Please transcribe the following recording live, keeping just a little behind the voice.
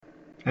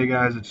Hey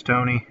guys, it's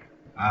Tony.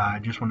 I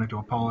just wanted to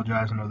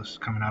apologize. I know this is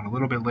coming out a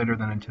little bit later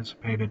than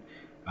anticipated.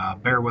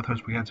 Bear with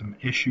us. We had some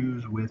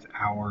issues with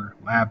our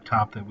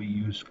laptop that we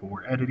use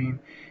for editing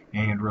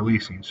and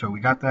releasing. So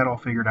we got that all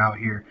figured out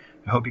here.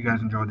 I hope you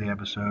guys enjoyed the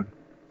episode.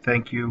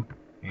 Thank you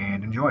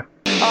and enjoy.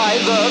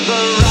 Either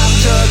the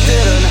rapture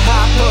didn't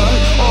happen,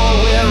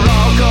 or we're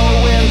all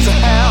going to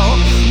hell.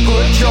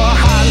 Put your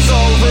hands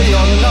over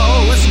your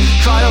nose,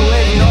 try to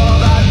ignore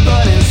that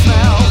burning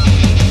smell.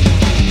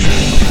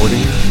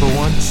 Recording for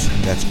once,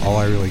 that's all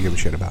I really give a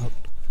shit about.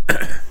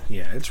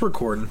 Yeah, it's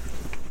recording.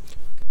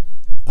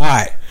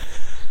 Alright,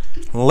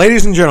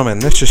 ladies and gentlemen,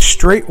 this is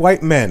Straight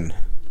White Men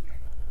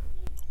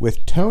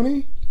with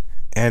Tony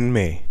and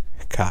me,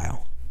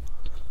 Kyle.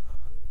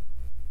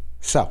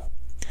 So,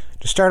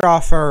 to start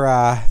off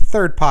our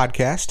third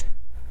podcast,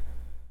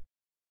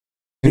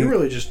 You're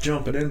really just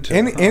jumping into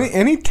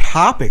any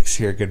topics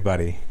here, good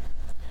buddy?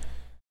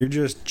 You're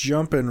just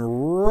jumping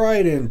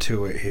right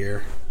into it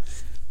here.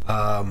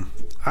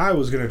 I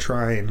was going to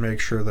try and make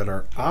sure that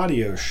our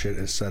audio shit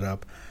is set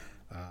up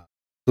so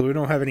we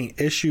don't have any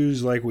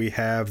issues like we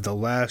have the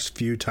last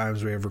few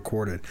times we have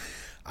recorded.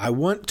 I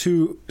want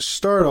to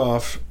start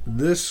off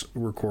this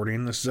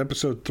recording. This is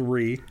episode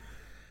 3.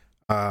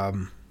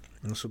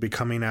 This will be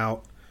coming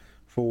out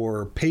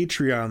for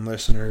Patreon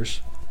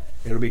listeners.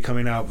 It'll be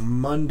coming out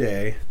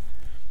Monday,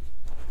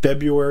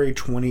 February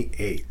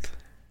 28th.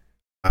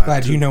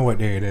 Glad you know what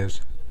day it is.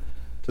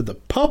 To the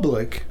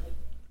public,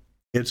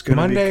 it's going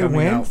to be Monday coming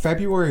when? out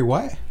February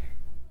what?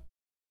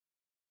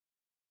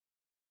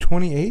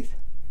 28th?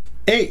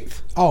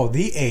 8th. Oh,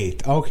 the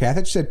 8th. Okay, I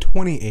thought you said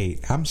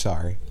 28th. I'm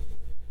sorry.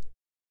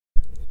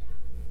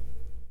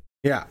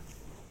 Yeah.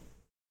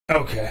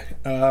 Okay.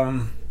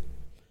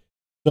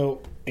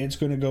 So it's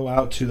going to go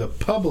out to the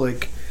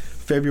public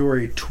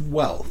February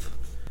 12th.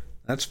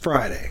 That's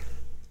Friday.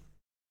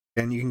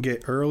 And you can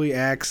get early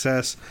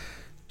access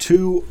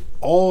to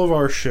all of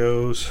our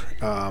shows,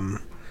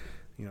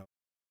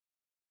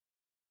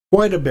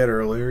 quite a bit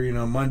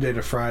earlier, Monday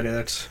to Friday.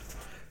 That's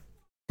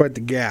quite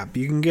the gap.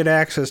 You can get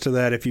access to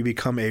that if you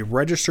become a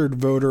registered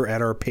voter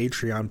at our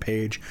Patreon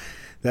page.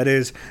 That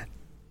is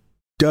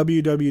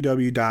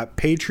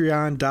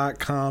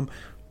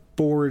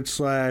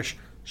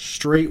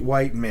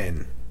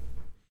www.patreon.com/straightwhitemen.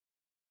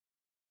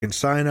 You can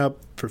sign up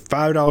for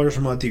 $5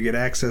 a month. You get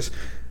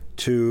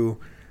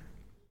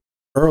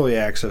early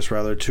access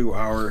to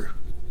our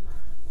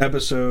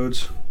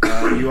episodes.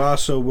 You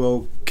also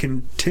will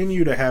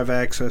continue to have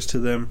access to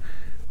them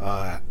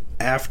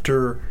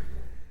after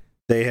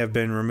they have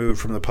been removed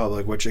from the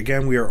public, which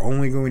again, we are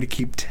only going to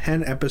keep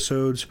 10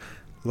 episodes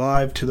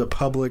live to the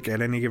public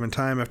at any given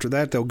time. After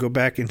that, they'll go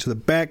back into the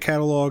back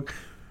catalog,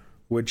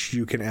 which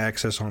you can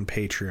access on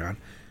Patreon.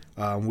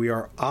 We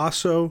are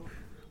also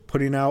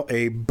putting out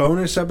a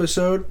bonus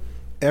episode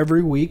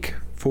every week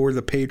for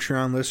the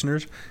Patreon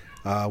listeners.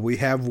 We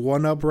have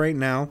one up right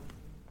now,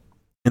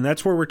 and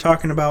that's where we're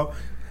talking about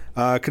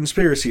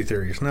conspiracy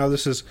theories. Now,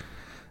 this is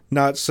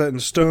not set in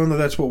stone that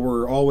that's what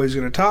we're always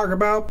going to talk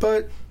about,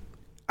 but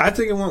I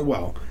think it went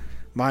well,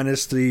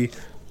 minus the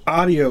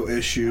audio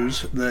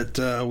issues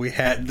that we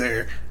had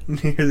there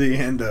near the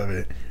end of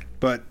it.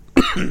 But,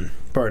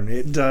 pardon me,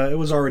 it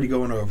was already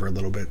going over a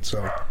little bit,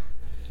 so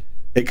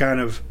it kind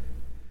of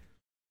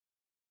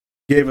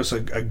gave us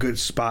a good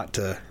spot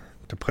to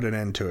put an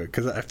end to it,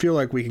 because I feel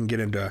like we can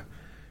get into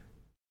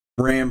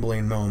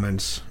rambling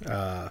moments.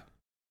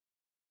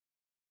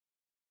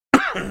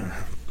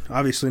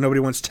 Obviously, nobody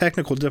wants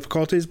technical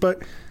difficulties,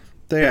 but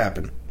they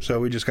happen. So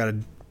we just got to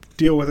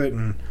deal with it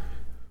and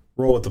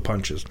roll with the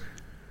punches.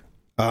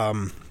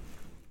 A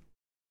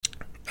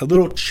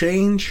little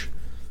change,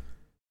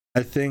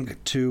 I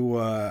think, to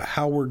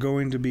how we're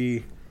going to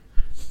be,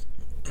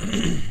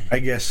 I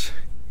guess,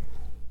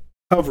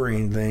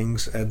 covering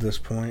things at this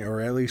point,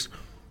 or at least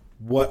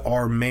what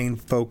our main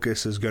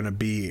focus is going to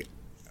be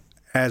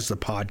as the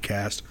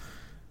podcast.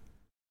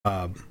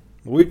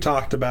 We've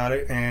talked about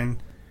it, and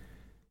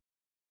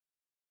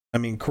I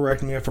mean,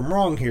 correct me if I'm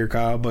wrong here,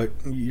 Kyle, but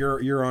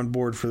you're on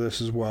board for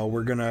this as well.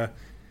 We're gonna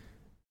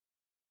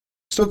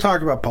still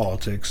talk about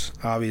politics.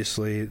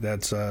 Obviously,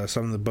 that's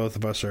something that both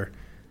of us are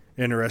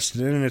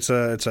interested in, and it's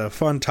a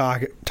fun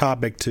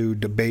topic to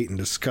debate and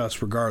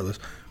discuss, regardless.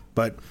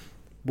 But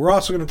we're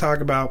also going to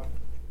talk about,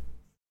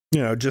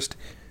 just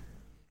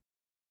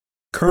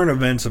current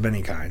events of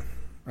any kind.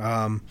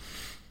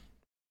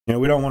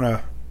 We don't want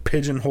to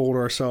pigeonhole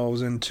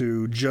ourselves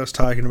into just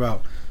talking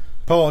about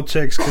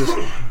politics, because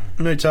let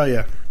me tell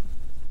you,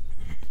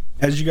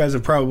 as you guys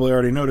have probably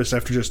already noticed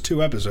after just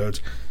 2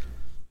 episodes,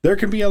 there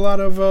can be a lot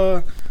of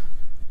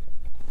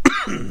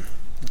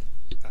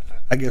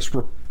I guess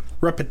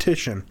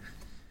repetition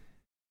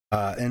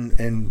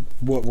in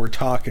what we're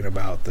talking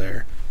about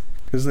there,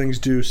 because things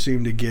do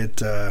seem to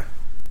get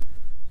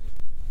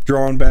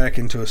drawn back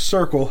into a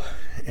circle,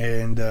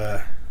 and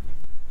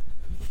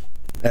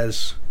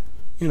as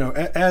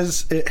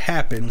it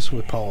happens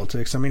with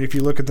politics. I mean, if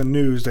you look at the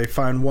news, they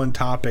find one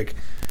topic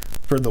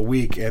for the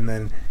week, and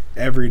then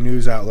every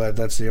news outlet,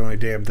 that's the only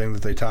damn thing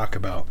that they talk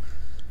about.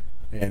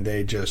 and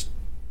they just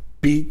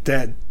beat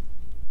that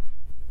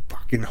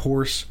fucking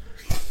horse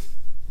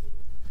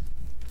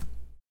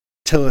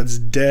till it's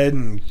dead,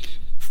 and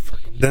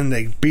then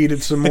they beat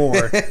it some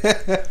more.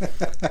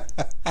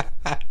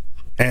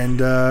 And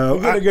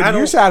You get a good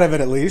use out of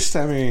it, at least.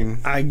 I mean,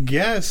 I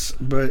guess,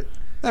 but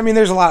I mean,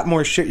 there's a lot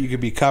more shit you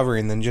could be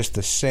covering than just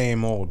the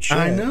same old shit.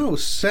 I know.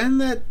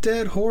 Send that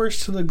dead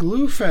horse to the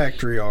glue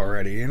factory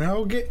already. You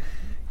know,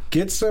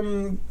 get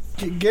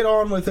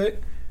on with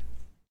it,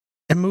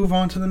 and move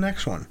on to the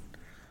next one.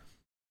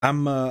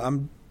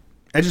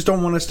 I just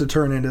don't want us to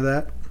turn into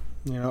that.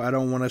 You know, I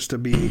don't want us to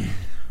be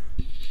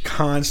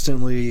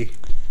constantly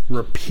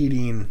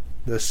repeating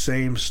the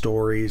same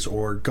stories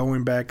or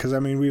going back, because I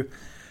mean, we've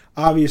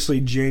obviously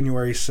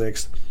January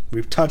 6th,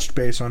 we've touched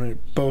base on it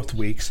both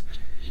weeks,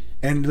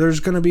 and there's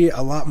going to be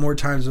a lot more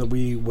times that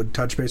we would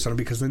touch base on it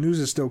because the news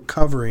is still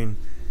covering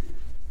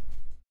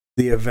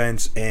the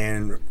events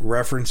and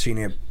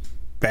referencing it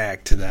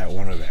back to that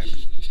one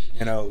event.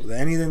 You know,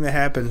 anything that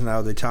happens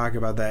now, they talk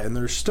about that, and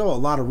there's still a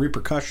lot of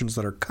repercussions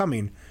that are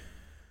coming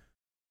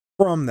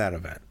from that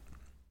event.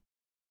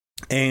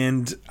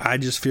 And I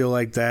just feel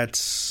like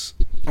that's...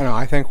 I don't know,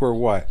 I think we're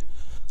what?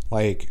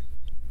 Like,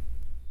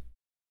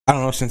 I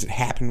don't know, since it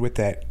happened with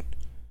that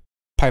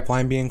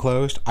pipeline being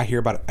closed, I hear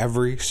about it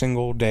every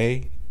single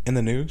day in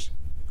the news.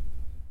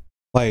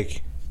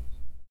 Like,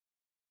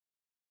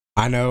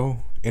 I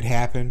know it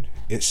happened.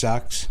 It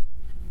sucks.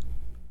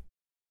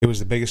 It was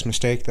the biggest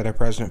mistake that our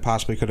president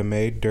possibly could have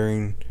made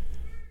during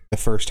the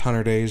first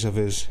 100 days of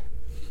his...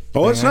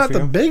 Oh, it's not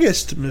the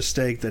biggest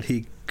mistake that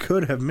he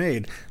could have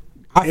made.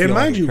 And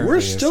mind you, we're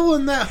still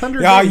in that 100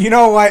 days. Yeah, you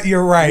know what?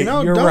 You're right.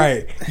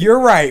 You're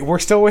right. We're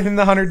still within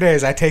the 100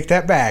 days. I take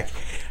that back.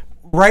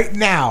 Right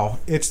now,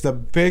 it's the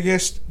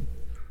biggest,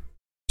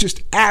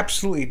 just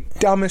absolutely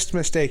dumbest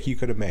mistake you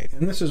could have made.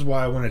 And this is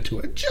why I wanted to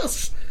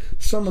adjust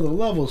some of the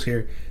levels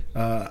here.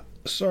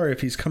 Sorry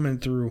if he's coming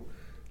through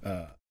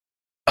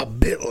a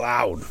bit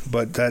loud,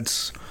 but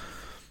that's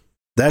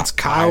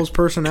Kyle's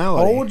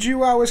personality. Told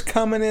you I was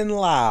coming in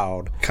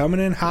loud. Coming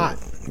in hot.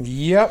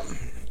 Yep.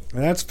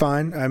 That's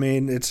fine. I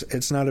mean,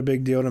 it's not a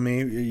big deal to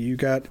me. You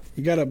got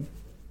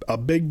a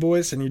big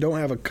voice and you don't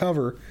have a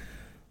cover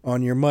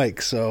on your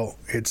mic, so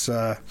it's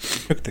You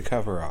took the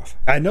cover off.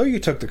 I know you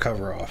took the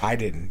cover off. I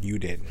didn't. You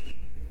did.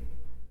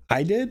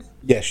 I did?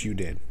 Yes, you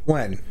did.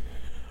 When?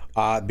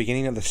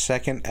 Beginning of the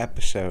second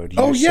episode.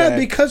 You said,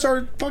 because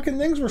our fucking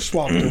things were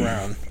swapped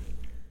around.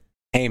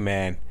 Hey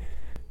man,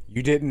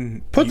 you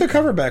didn't put the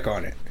cover back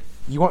on it.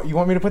 You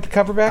want me to put the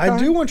cover back on? I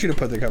do want you to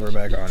put the cover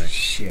back on it.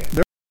 Shit.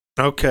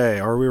 Okay,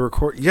 are we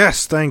recording?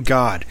 Yes, thank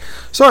God.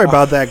 Sorry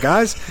about that,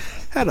 guys.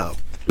 Had a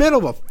bit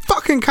of a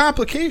fucking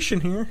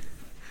complication here.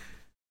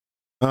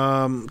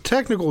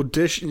 Technical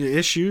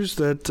issues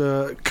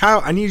that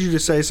Kyle, I need you to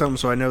say something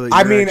so I know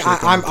that you're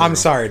I'm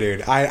sorry,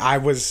 dude.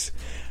 I'm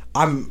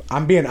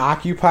being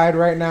occupied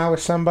right now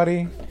with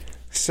somebody.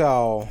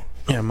 So,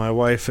 yeah, my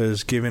wife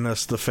is giving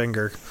us the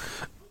finger.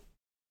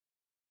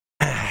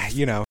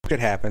 You know, it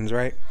happens,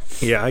 right?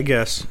 Yeah, I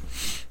guess.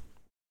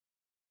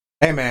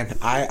 Hey, man,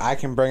 I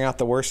can bring out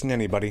the worst in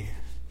anybody.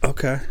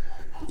 Okay.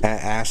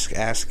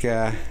 Ask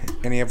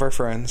any of our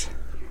friends.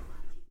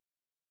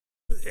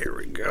 There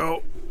we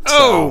go.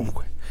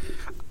 Oh!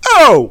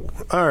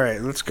 All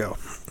right, let's go.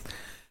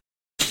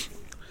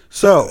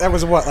 So that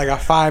was what, like a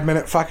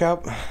 5-minute fuck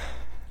up?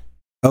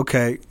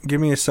 Okay, give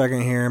me a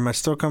second here. Am I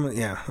still coming?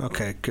 Yeah.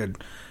 Okay,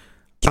 good.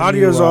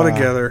 Audio's all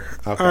together.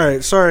 Okay. All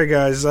right, sorry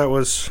guys, that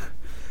was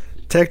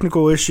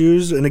technical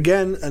issues, and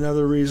again,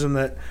 another reason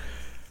that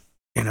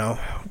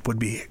would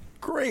be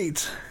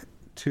great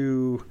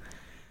to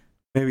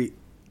maybe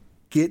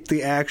get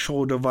the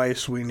actual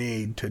device we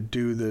need to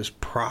do this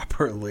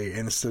properly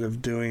instead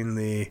of doing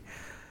the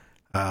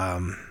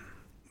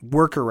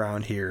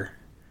workaround here.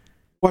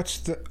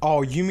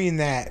 Oh, you mean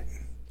that?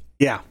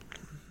 Yeah.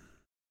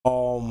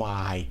 Oh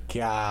my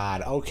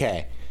God.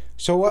 Okay.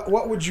 So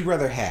what would you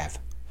rather have?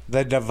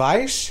 The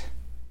device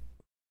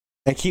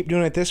and keep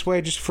doing it this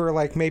way just for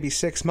like maybe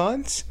 6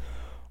 months?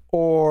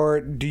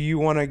 Or do you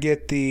want to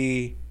get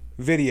the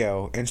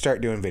video and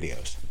start doing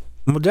videos?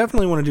 We'll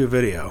definitely want to do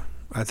video.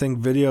 I think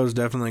video is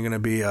definitely going to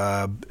be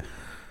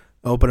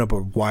open up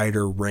a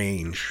wider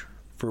range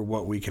for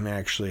what we can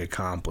actually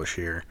accomplish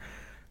here.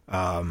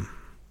 So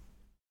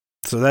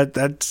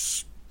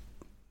that's,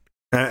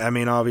 I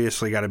mean,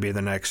 obviously got to be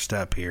the next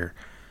step here.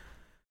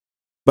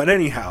 But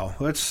anyhow,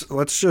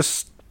 let's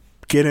just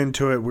get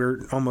into it.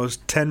 We're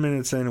almost 10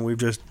 minutes in and we've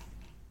just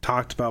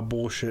talked about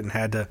bullshit and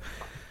had to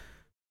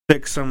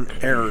fix some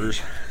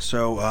errors.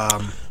 So,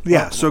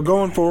 so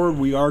going forward,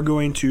 we are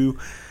going to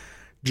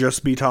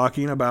just be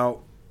talking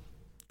about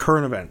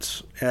current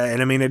events.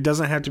 And I mean, it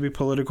doesn't have to be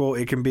political.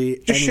 It can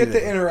be just shit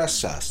that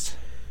interests us.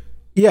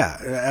 Yeah,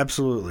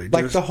 absolutely.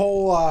 Like the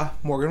whole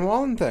Morgan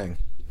Wallen thing.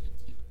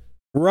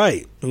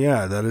 Right.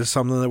 Yeah, that is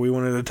something that we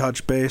wanted to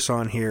touch base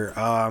on here.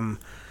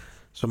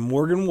 So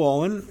Morgan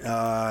Wallen,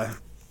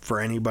 for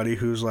anybody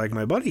who's like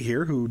my buddy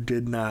here who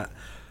did not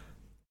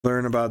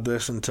learn about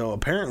this until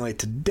apparently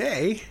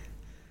today,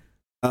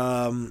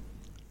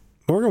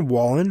 Morgan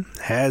Wallen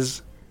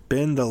has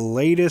been the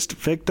latest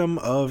victim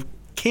of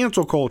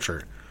cancel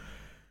culture.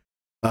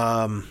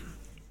 And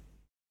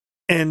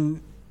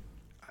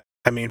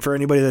I mean, for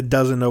anybody that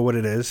doesn't know what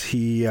it is,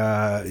 he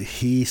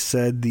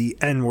said the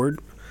N-word,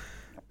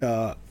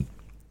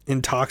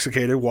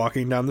 intoxicated,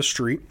 walking down the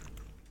street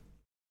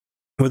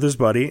with his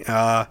buddy,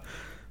 or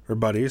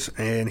buddies,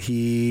 and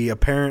he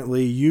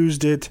apparently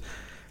used it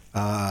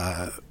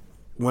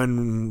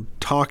when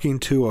talking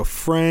to a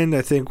friend.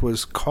 I think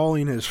was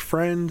calling his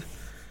friend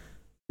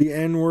the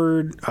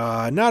N-word.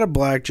 Not a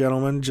black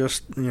gentleman,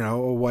 just, a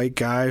white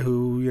guy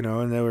who,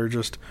 and they were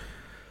just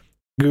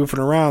goofing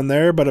around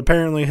there. But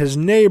apparently his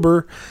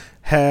neighbor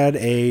had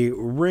a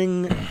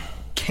Ring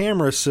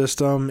camera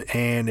system,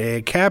 and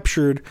it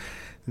captured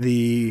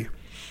the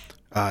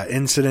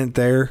incident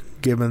there,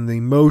 given the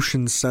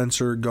motion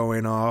sensor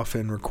going off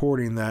and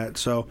recording that.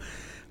 So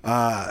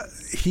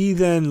he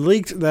then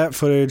leaked that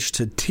footage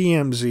to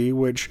TMZ,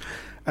 which,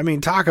 I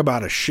mean, talk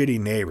about a shitty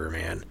neighbor,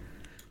 man.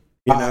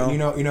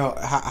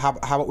 How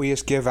about we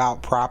just give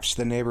out props to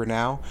the neighbor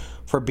now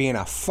for being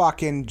a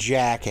fucking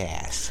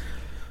jackass?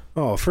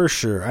 Oh, for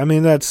sure. I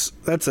mean, that's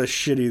a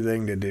shitty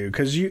thing to do,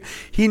 because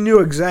he knew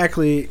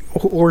exactly,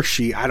 or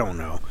she, I don't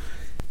know,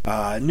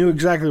 knew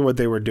exactly what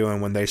they were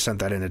doing when they sent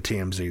that into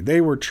TMZ. They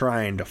were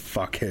trying to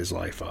fuck his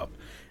life up,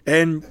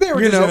 and they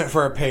were just in it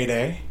for a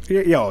payday.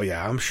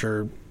 Yeah, I'm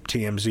sure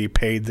TMZ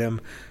paid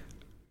them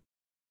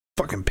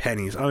fucking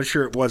pennies. I'm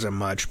sure it wasn't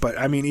much, but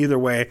I mean, either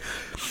way,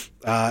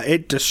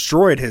 it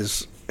destroyed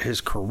his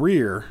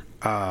career.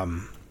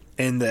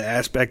 In the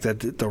aspect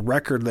that the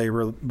record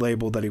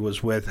label that he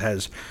was with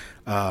has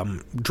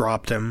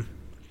dropped him.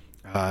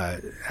 I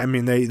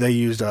mean, they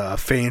used a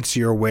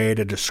fancier way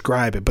to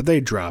describe it, but they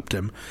dropped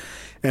him.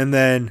 And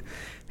then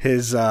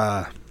his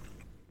the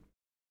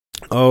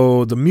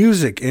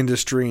music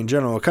industry in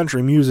general,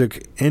 country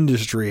music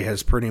industry,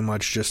 has pretty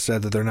much just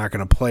said that they're not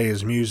going to play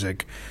his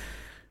music.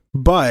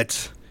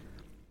 But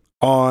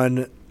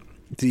on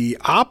the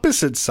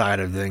opposite side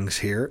of things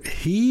here,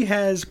 he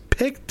has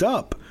picked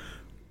up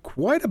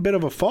quite a bit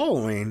of a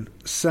following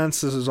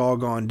since this has all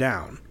gone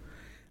down.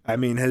 I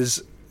mean,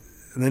 the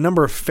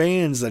number of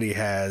fans that he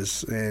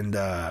has and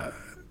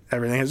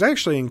everything has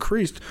actually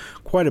increased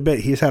quite a bit.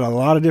 He's had a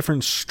lot of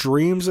different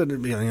streams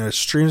that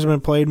streams have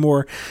been played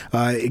more.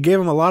 It gave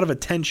him a lot of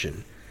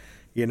attention,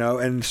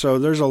 and so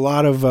there's a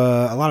lot of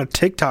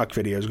TikTok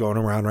videos going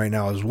around right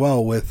now as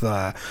well with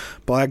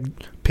black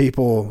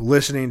people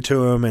listening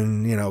to him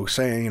and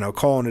saying,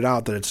 calling it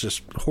out that it's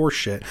just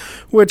horseshit.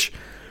 Which,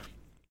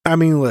 I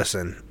mean,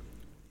 listen,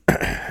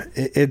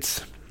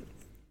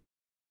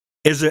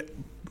 is it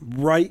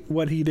right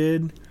what he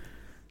did?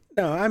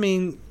 No, I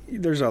mean,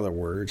 there's other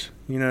words.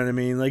 You know what I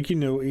mean? Like, he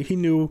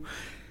knew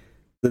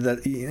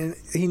that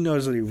he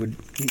knows that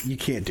you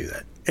can't do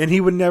that. And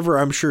he would never,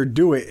 I'm sure,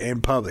 do it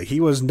in public. He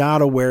was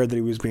not aware that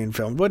he was being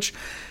filmed, which,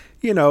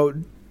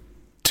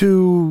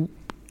 to...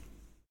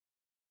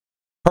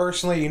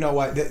 Personally, you know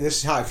what? This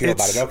is how I feel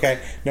about it,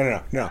 okay?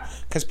 No.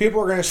 Because people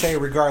are going to say,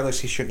 regardless,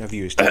 he shouldn't have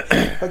used it.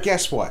 But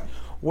guess what?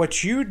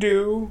 What you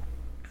do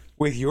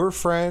with your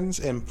friends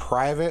in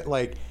private,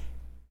 like,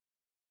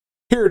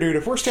 here, dude,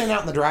 if we're standing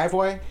out in the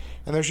driveway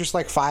and there's just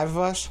like 5 of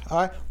us,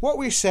 what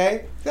we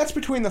say, that's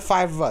between the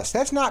 5 of us.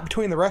 That's not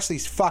between the rest of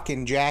these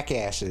fucking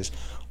jackasses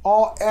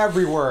all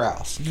everywhere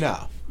else.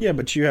 No. Yeah,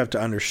 but you have to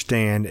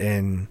understand,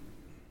 and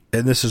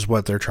this is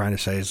what they're trying to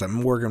say, is that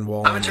Morgan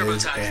Wallen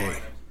is a...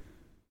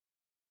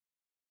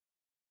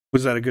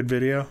 Was that a good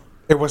video?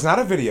 It was not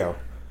a video.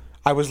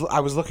 I was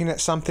looking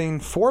at something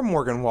for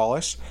Morgan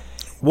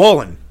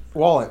Wallen.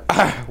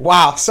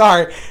 Wow,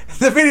 sorry.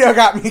 The video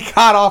got me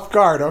caught off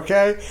guard,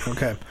 okay?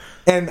 Okay.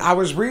 And I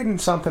was reading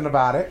something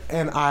about it,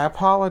 and I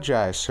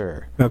apologize,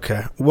 sir.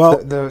 Okay.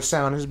 Well, the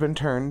sound has been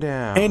turned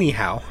down.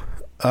 Anyhow,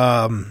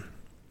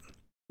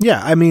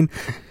 yeah, I mean,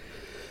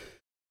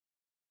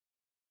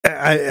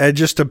 I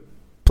just to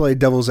play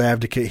devil's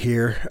advocate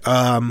here,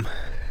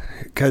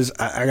 because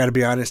I got to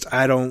be honest,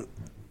 I don't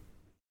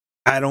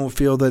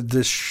feel that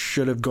this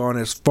should have gone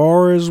as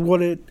far as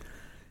what it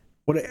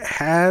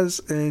has,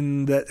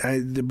 and that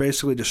they're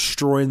basically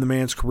destroying the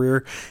man's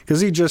career,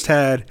 because he just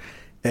had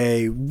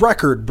a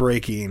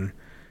record-breaking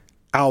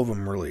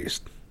album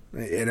released,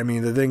 and I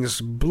mean, the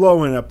thing's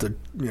blowing up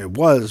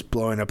was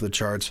blowing up the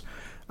charts,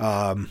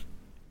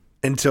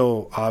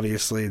 until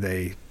obviously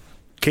they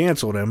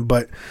canceled him.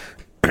 But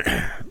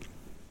I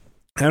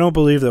don't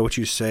believe that what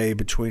you say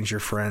between your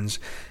friends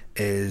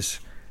is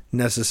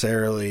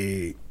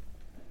necessarily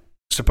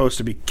supposed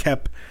to be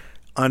kept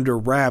under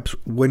wraps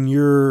when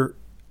you're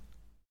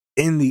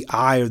in the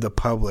eye of the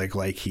public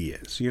like he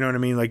is. You know what I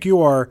mean? Like, you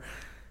are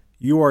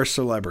a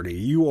celebrity.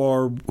 You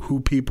are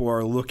who people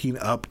are looking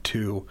up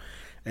to,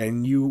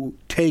 and you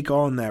take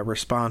on that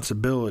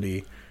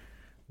responsibility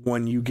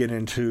when you get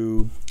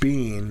into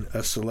being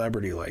a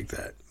celebrity like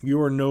that.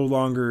 You are no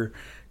longer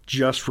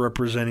just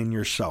representing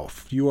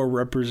yourself. You are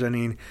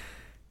representing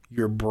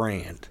your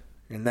brand.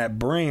 And that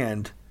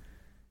brand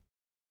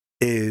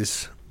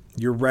is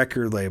your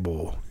record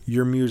label,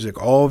 your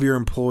music, all of your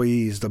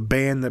employees, the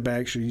band that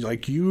backs you.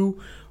 Like,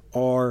 you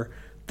are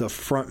the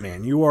front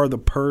man. You are the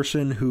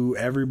person who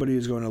everybody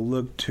is going to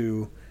look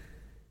to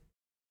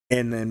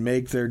and then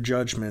make their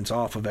judgments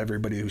off of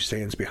everybody who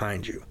stands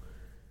behind you.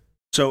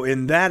 So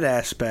in that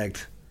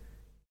aspect,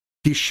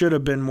 he should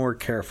have been more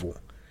careful.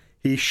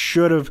 He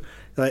should have,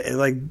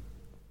 like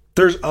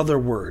there's other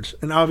words.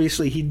 And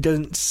obviously he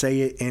doesn't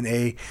say it in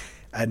a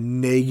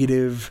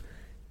negative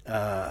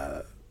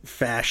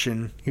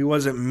fashion. He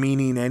wasn't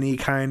meaning any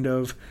kind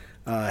of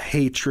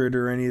hatred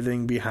or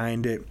anything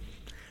behind it.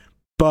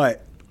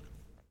 But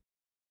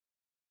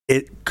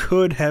it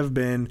could have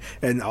been,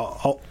 and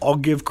I'll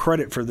give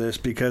credit for this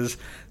because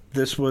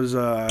this was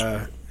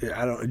do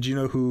you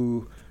know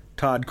who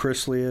Todd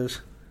Chrisley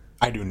is?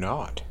 I do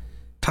not.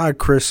 Todd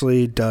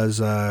Chrisley does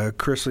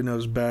Chrisley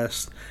Knows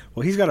Best.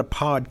 Well, he's got a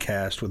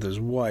podcast with his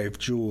wife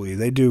Julie.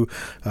 They do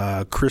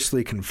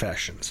Chrisley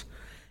Confessions,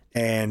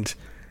 and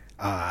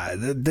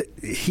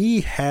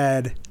he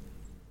had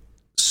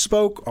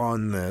spoke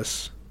on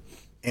this,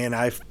 and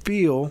I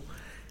feel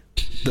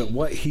that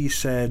what he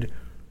said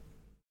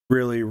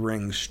really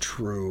rings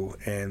true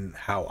in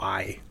how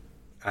I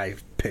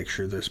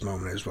picture this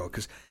moment as well.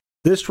 Because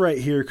this right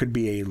here could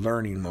be a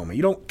learning moment.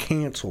 You don't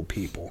cancel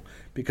people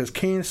because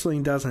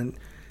canceling doesn't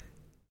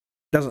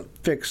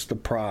fix the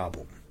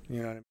problem. You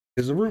know what I mean?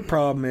 Because the root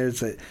problem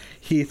is that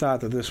he thought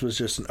that this was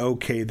just an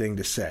okay thing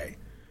to say.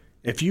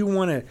 If you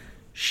want to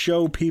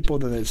show people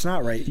that it's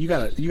not right, you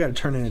gotta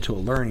turn it into a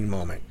learning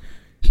moment.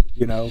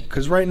 You know,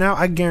 because right now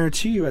I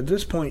guarantee you at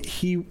this point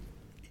he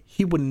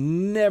would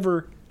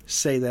never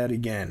say that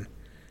again.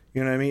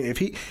 You know what I mean?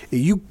 If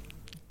you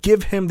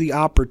give him the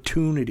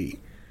opportunity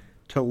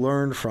to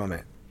learn from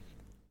it,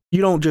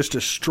 you don't just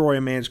destroy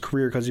a man's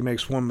career because he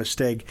makes one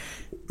mistake.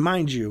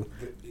 Mind you,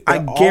 I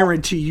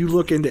guarantee you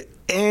look into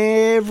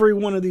every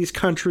one of these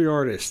country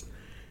artists.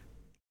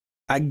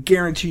 I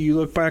guarantee you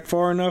look back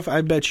far enough,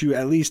 I bet you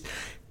at least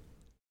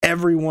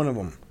every one of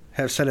them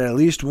have said it at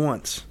least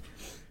once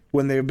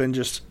when they've been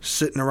just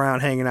sitting around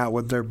hanging out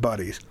with their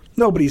buddies.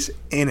 Nobody's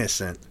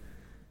innocent.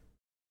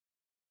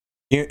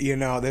 You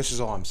know, this is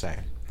all I'm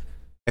saying.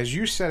 As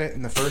you said it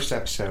in the first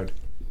episode,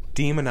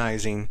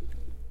 demonizing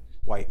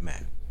white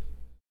men.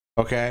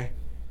 Okay?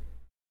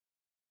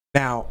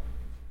 Now,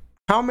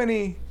 how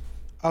many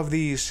of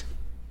these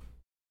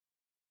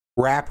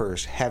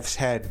rappers have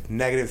said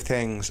negative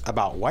things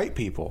about white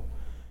people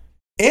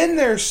in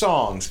their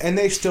songs and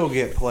they still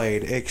get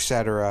played,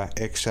 etc.,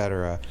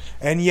 etc.?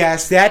 And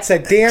yes, that's a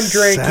damn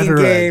drinking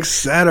game.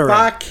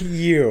 Fuck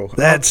you.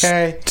 That's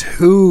okay?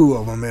 2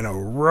 of them in a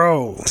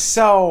row.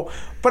 So,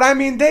 but I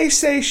mean, they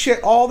say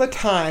shit all the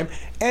time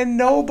and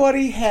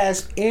nobody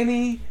has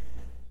any...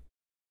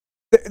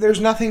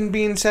 There's nothing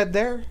being said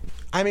there.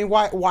 I mean,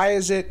 why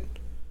is it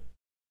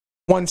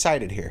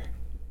one-sided here?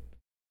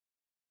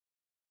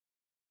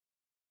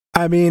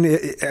 I mean,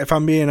 if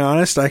I'm being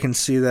honest, I can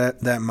see that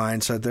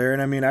mindset there.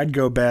 And I mean, I'd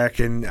go back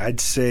and I'd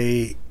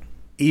say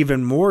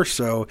even more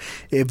so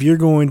if you're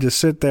going to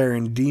sit there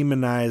and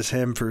demonize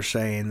him for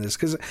saying this.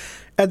 Because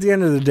at the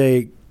end of the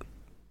day,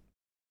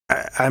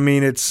 I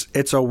mean,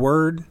 it's a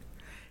word.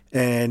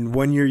 And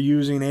when you're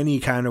using any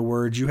kind of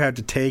words, you have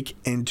to take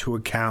into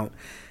account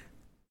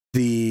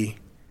the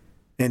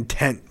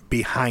intent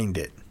behind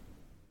it.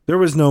 There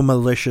was no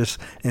malicious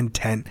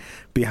intent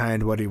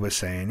behind what he was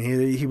saying.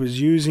 He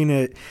was using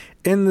it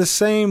in the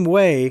same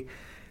way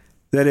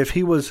that if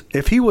he was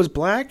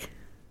black,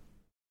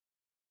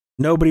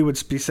 nobody would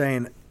be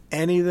saying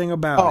anything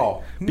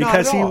about it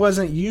because he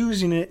wasn't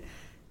using it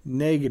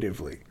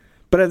negatively.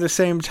 But at the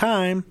same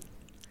time,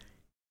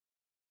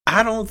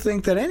 I don't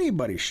think that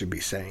anybody should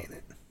be saying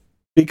it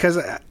because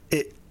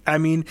I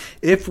mean,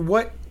 if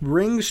what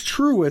rings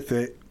true with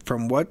it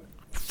from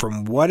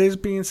what is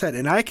being said,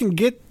 and I can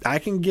get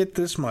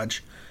this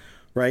much,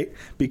 right?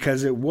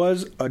 Because it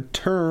was a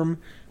term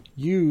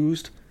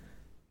used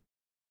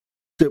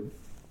to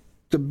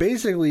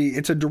basically,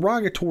 it's a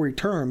derogatory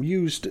term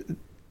used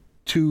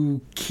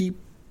to keep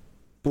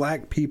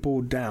black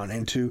people down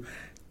and to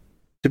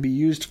be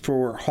used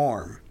for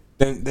harm.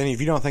 Then if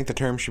you don't think the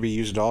term should be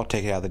used at all,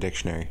 take it out of the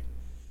dictionary.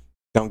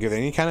 Don't give it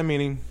any kind of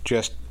meaning.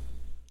 Just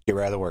get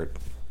rid of the word.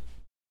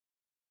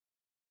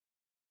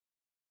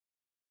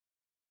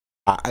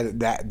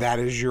 That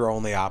is your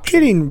only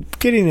option.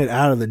 Getting it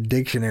out of the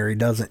dictionary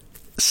doesn't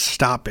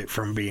stop it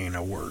from being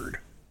a word.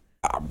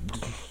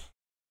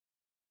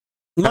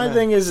 My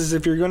thing is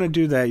if you're going to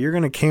do that, you're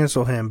going to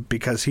cancel him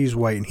because he's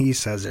white and he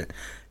says it.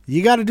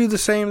 You got to do the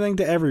same thing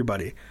to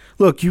everybody.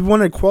 Look, you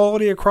want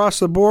equality across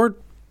the board?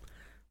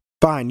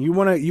 Fine. You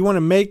want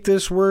to make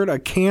this word a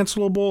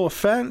cancelable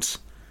offense?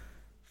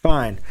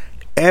 Fine.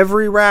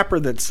 Every rapper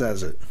that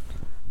says it,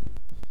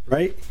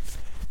 right?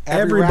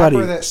 Everybody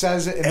rapper that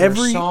says it in their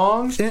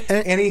songs,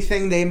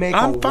 anything they make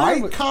a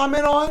white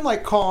comment on,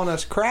 like calling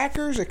us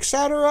crackers,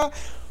 etc.,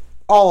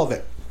 all of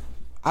it.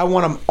 I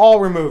want them all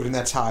removed, and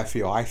that's how I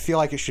feel. I feel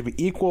like it should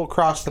be equal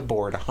across the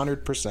board,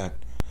 100%.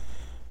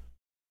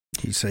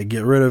 You say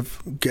get rid of...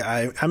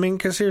 I mean,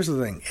 because here's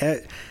the thing.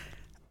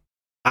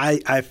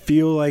 I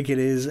feel like it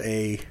is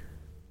a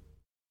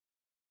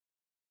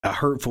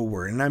hurtful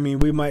word. And I mean,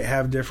 we might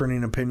have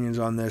differing opinions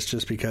on this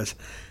just because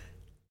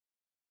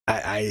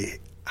I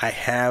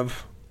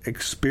have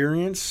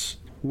experience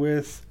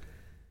with.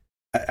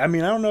 I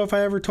mean, I don't know if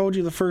I ever told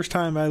you the first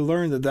time I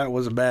learned that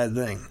was a bad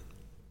thing.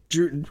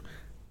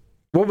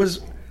 What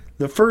was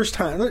the first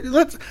time?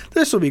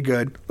 This will be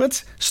good.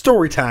 Let's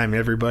story time,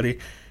 everybody.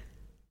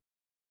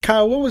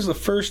 Kyle, what was the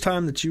first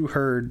time that you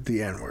heard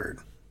the N-word?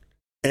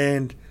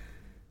 And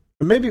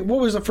maybe what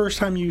was the first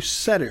time you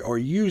said it or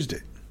used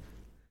it?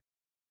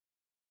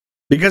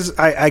 Because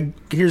I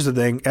here's the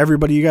thing.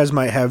 Everybody, you guys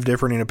might have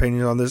differing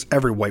opinions on this.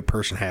 Every white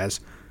person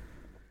has.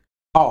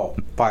 Oh,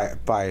 by.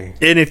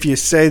 And if you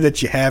say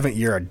that you haven't,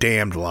 you're a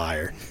damned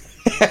liar.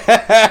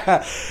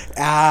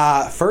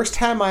 First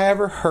time I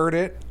ever heard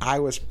it, I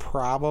was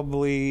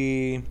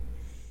probably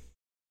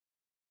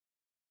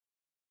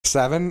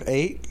 7,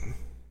 8,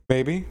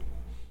 maybe.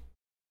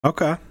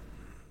 Okay.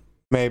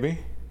 Maybe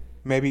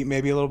a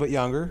little bit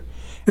younger.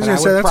 I was gonna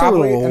say, that's a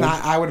little old. And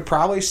I would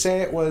probably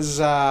say it was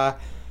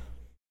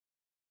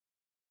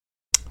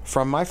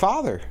from my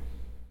father.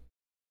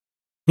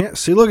 Yeah,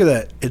 see, look at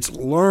that. It's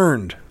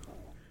learned.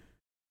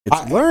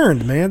 It's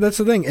learned, man. That's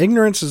the thing.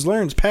 Ignorance is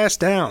learned. It's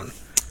passed down.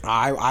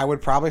 I would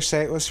probably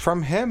say it was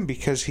from him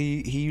because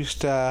he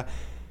used to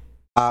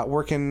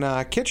work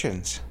in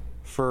kitchens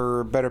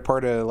for a better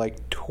part of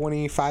like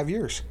 25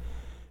 years.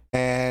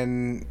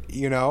 And,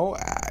 you know,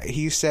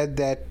 he said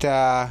that,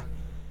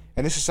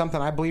 and this is something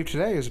I believe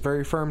today is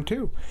very firm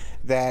too,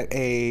 that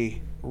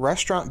a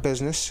restaurant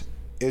business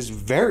is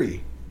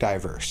very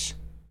diverse.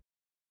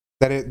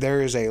 That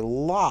there is a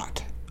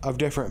lot of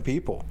different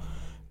people,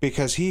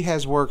 because he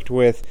has worked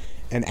with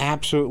an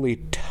absolutely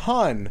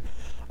ton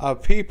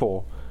of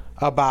people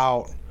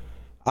about,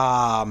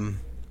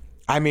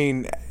 I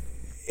mean,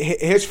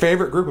 his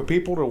favorite group of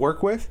people to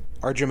work with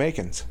are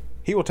Jamaicans.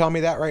 He will tell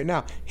me that right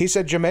now. He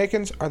said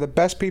Jamaicans are the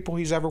best people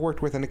he's ever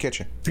worked with in the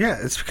kitchen. Yeah,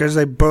 it's because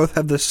they both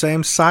have the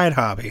same side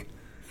hobby.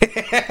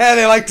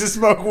 They like to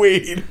smoke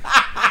weed.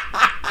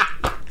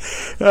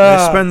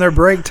 They spend their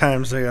break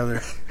times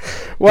together.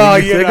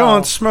 Well, they go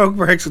on smoke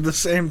breaks at the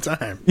same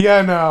time.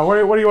 Yeah, no.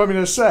 What do you want me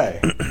to say?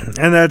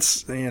 And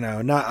that's,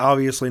 not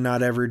obviously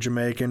not every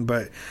Jamaican,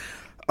 but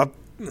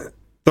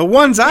the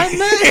ones I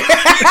met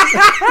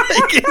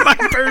in my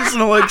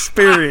personal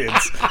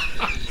experience.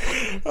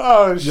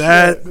 Oh,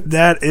 shit.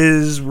 That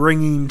is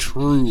ringing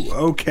true.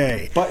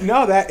 Okay. But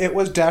no, it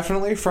was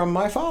definitely from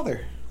my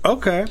father.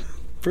 Okay,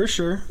 for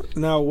sure.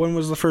 Now, when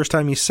was the first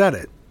time you said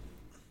it?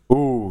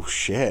 Ooh,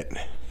 shit.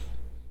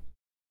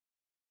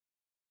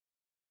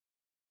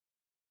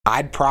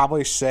 I'd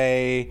probably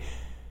say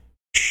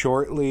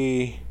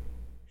shortly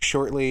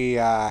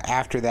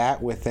after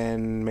that,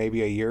 within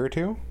maybe a year or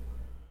two.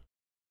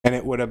 And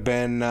it would have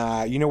been,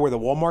 you know where the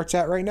Walmart's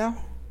at right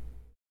now?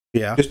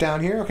 Yeah. Just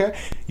down here, okay.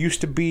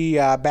 Used to be,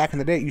 back in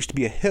the day, it used to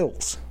be a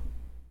Hills.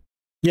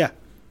 Yeah.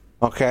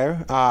 Okay.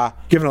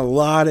 Giving a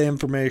lot of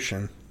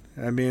information.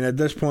 I mean, at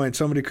this point,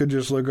 somebody could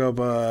just look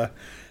up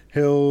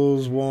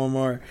Hills,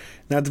 Walmart.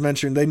 Not to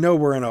mention, they know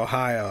we're in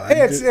Ohio.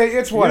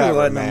 It's whatever,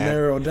 letting man. them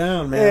narrow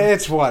down, man.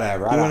 It's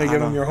whatever. You want to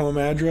give them your home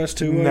address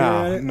too?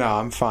 No,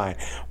 I'm fine.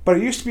 But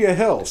it used to be a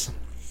Hills,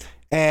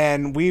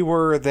 and we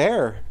were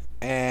there,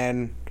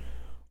 and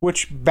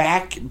which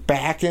back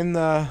in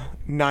the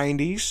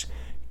 90s,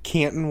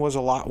 Canton was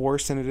a lot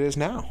worse than it is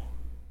now.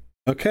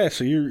 Okay,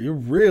 so you're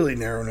really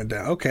narrowing it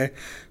down. Okay,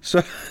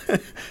 so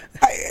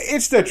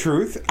it's the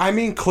truth. I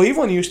mean,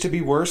 Cleveland used to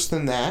be worse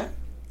than that.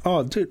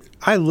 Oh, dude,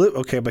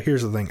 okay, but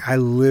here's the thing. I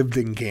lived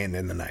in Canton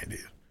in the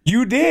 90s.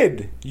 You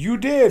did.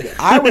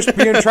 I was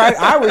being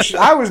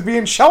I was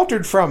being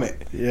sheltered from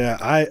it. Yeah,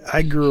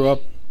 I grew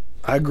up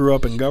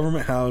in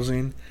government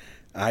housing.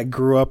 I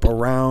grew up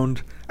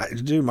around.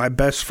 Dude, my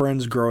best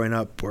friends growing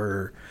up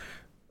were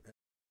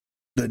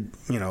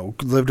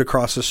lived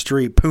across the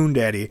street. Poon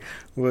Daddy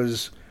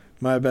was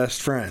my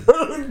best friend.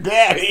 Poon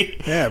Daddy.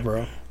 Yeah,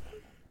 bro.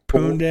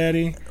 Poon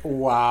Daddy.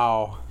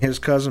 Wow. His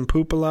cousin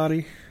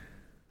Poopalati.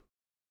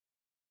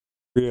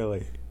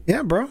 Really?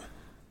 Yeah, bro.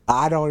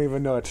 I don't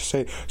even know what to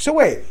say. So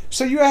wait,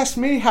 so you asked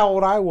me how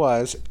old I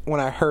was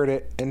when I heard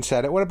it and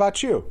said it. What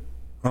about you?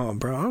 Oh,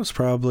 bro, I was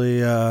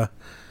probably, I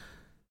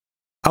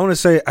want to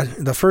say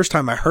the first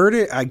time I heard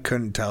it, I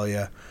couldn't tell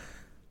you.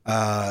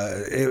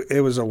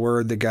 It was a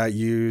word that got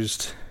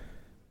used,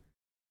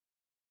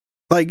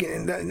 like,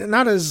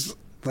 not as,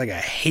 like, a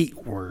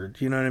hate word,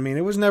 you know what I mean?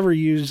 It was never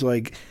used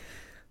like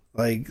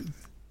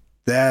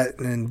that,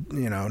 and,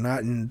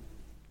 not in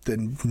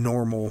the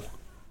normal,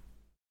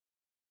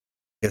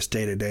 I guess,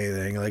 day-to-day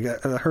thing.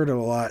 Like, I heard it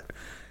a lot,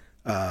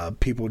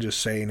 people just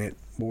saying it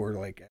more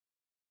like...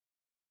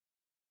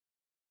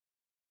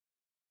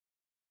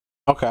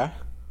 Okay.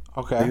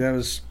 Like, that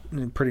was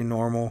pretty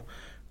normal.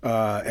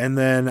 And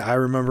then I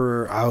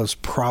remember I was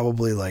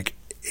probably like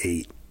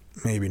 8,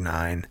 maybe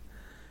 9.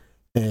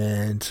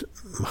 And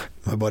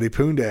my buddy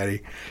Poon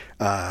Daddy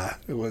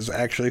was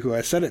actually who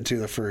I said it to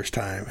the first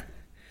time.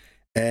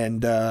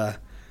 And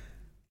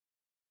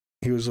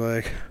he was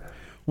like,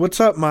 "What's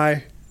up,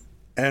 my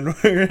And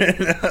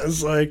I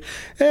was like,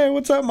 hey,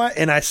 what's up, Mike?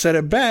 And I said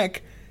it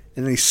back,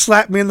 and he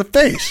slapped me in the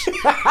face.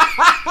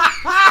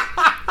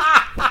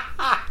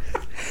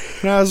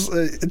 And I was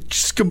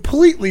just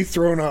completely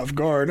thrown off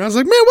guard. And I was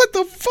like, man, what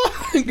the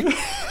fuck?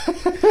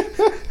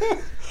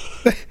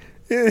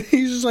 And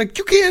he's just like,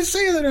 you can't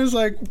say that. And I was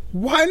like,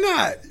 why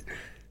not?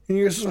 And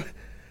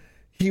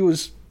he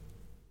was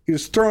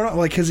thrown off,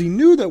 like, because he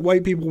knew that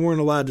white people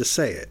weren't allowed to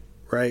say it,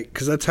 right?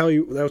 Because that's how he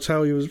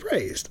was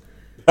raised.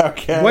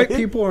 Okay. White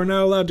people are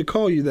not allowed to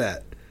call you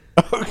that.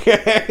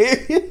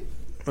 Okay.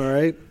 All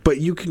right? But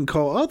you can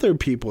call other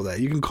people that.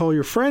 You can call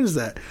your friends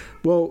that.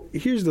 Well,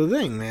 here's the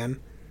thing, man.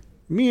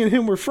 Me and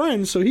him were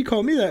friends, so he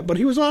called me that, but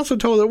he was also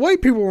told that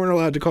white people weren't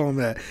allowed to call him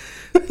that.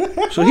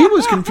 So he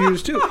was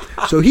confused too.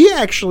 So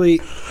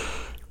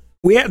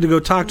we had to go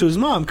talk to his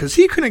mom because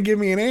he couldn't give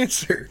me an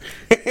answer.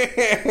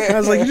 And I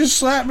was like, you just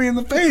slapped me in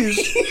the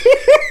face.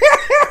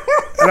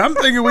 And I'm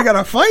thinking we got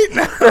to fight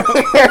now.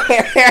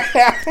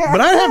 But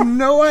I have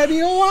no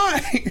idea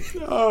why.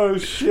 Oh,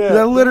 shit.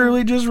 I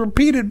literally just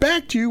repeated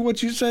back to you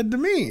what you said to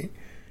me.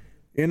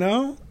 You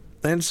know?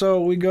 And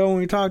so we go and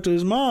we talk to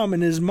his mom,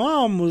 and his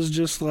mom was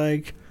just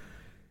like,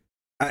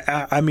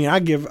 I mean,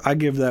 I give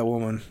that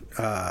woman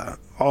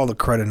all the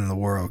credit in the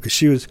world because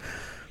she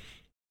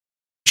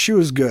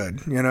was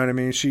good. You know what I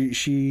mean?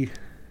 She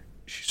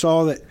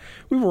saw that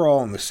we were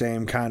all in the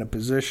same kind of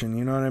position.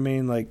 You know what I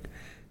mean? Like,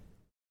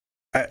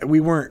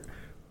 we weren't.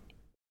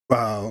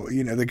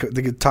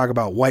 They could talk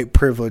about white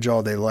privilege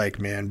all they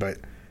like, man, but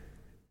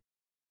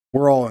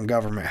we're all in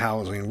government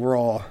housing. We're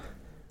all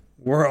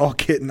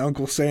getting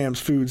Uncle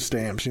Sam's food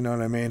stamps, you know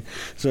what I mean?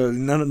 So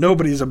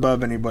nobody's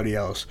above anybody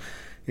else.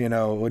 You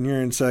know, when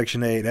you're in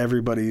Section 8,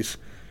 everybody's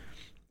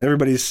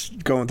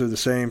going through the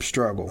same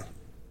struggle.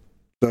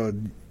 So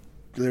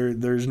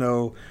there's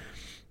no,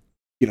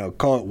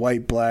 call it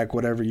white, black,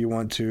 whatever you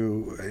want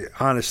to.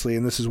 Honestly,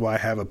 and this is why I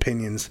have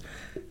opinions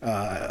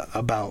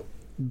about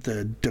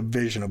the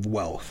division of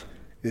wealth,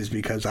 is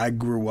because I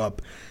grew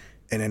up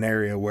in an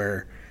area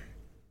where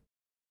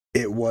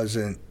it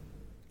wasn't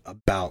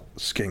about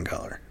skin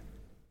color.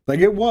 Like,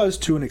 it was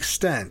to an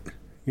extent,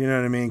 you know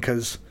what I mean?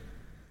 Because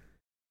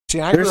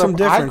there's some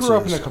differences. I grew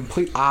up in a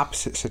complete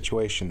opposite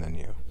situation than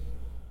you.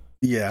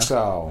 Yeah.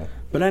 So,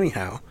 but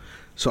anyhow,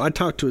 so I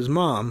talked to his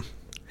mom.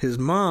 His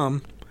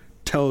mom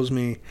tells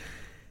me,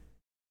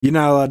 you're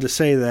not allowed to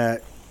say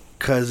that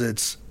because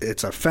it's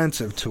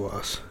offensive to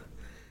us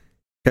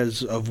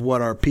because of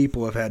what our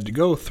people have had to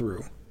go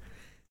through.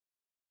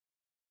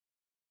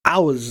 I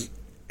was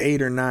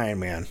 8 or 9,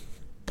 man.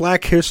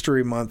 Black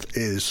History Month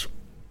is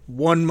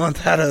 1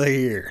 month out of the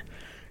year.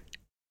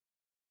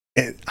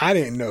 And I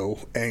didn't know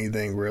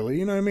anything really.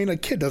 You know what I mean? A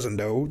kid doesn't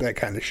know that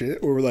kind of shit.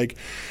 Or like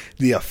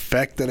the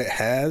effect that it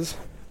has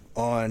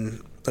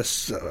on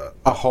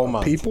a whole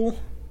month. People.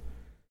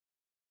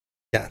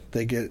 Yeah,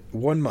 they get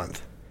 1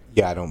 month.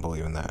 Yeah, I don't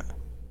believe in that.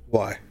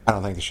 Why? I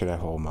don't think they should have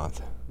a whole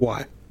month.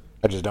 Why?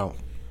 I just don't.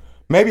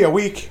 Maybe a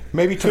week,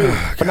 maybe 2,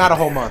 but not a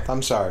whole month.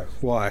 I'm sorry.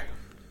 Why?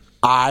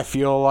 I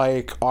feel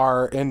like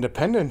our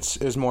independence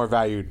is more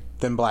valued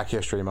than Black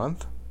History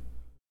Month.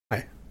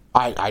 Why?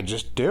 I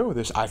just do.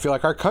 I feel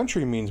like our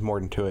country means more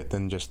to it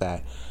than just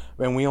that.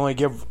 And we only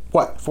give,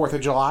 4th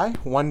of July?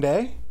 1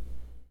 day?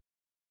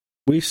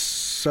 We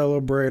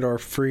celebrate our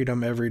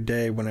freedom every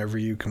day whenever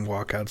you can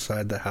walk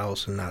outside the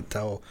house and not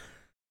tell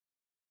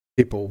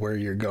people where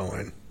you're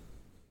going.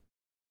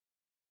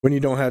 When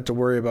you don't have to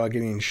worry about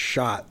getting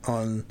shot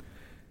on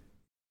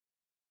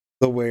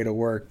the way to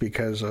work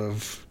because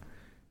of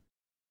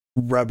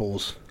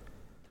rebels.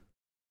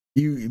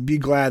 You be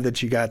glad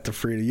that you got the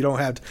freedom. You don't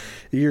have to.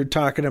 You're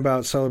talking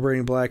about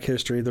celebrating Black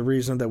history. The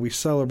reason that we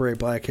celebrate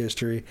Black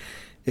history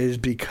is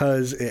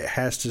because it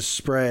has to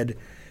spread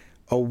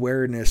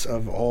awareness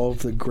of all of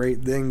the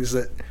great things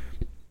that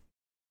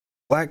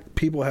Black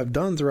people have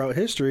done throughout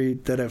history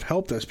that have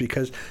helped us.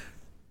 Because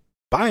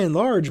by and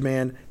large,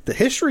 man, the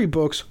history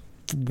books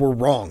were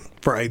wrong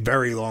for a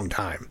very long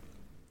time.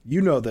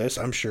 You know this,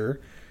 I'm sure.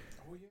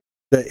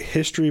 That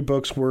history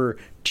books were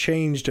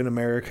changed in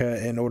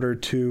America in order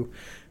to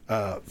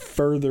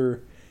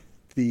further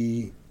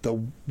the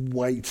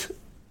white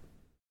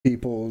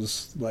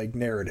people's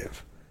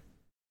narrative.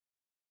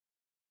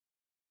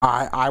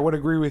 I would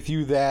agree with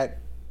you that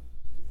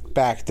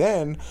back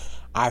then,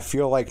 I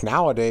feel like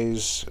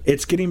nowadays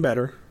it's getting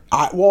better.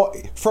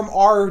 From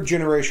our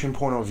generation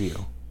point of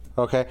view,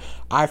 okay,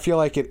 I feel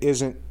like it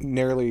isn't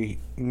nearly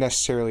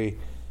necessarily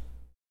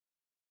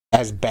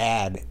as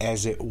bad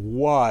as it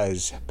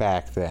was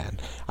back then.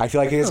 I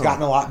feel like it has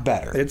gotten a lot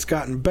better. It's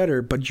gotten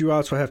better, but you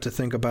also have to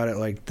think about it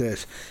like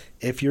this.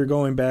 If you're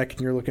going back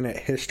and you're looking at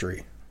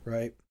history,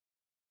 right?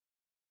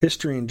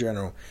 History in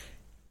general.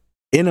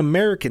 In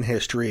American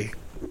history,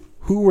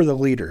 who were the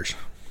leaders?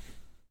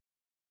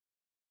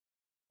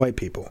 White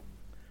people.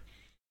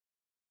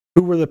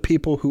 Who were the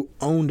people who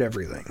owned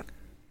everything?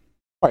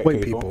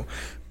 White people.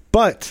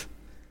 But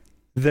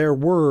there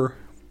were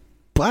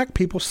Black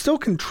people still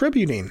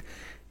contributing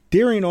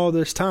during all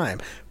this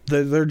time.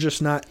 They're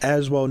just not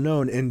as well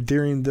known, and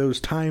during those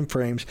time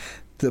frames,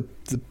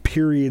 the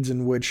periods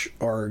in which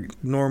are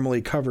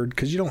normally covered,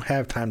 because you don't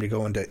have time to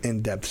go into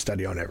in-depth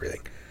study on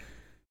everything.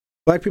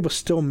 Black people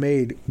still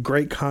made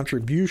great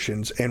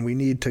contributions, and we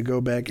need to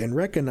go back and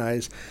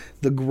recognize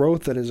the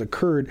growth that has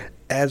occurred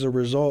as a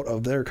result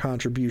of their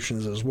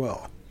contributions as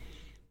well.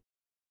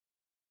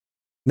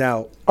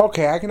 Now,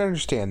 okay, I can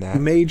understand that.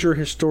 Major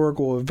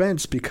historical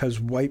events, because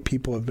white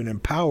people have been in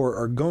power,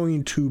 are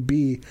going to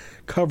be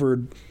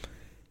covering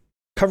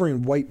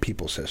white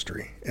people's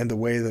history and the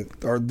way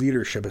that our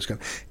leadership is going.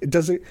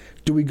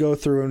 Do we go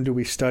through and do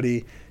we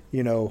study,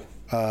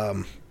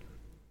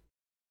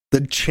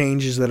 the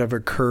changes that have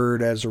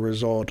occurred as a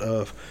result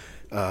of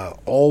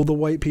all the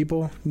white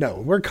people? No,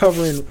 we're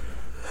covering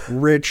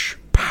rich,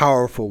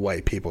 powerful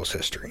white people's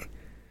history.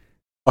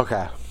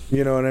 Okay.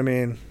 You know what I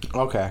mean?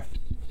 Okay.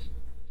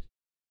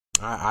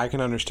 I can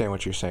understand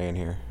what you're saying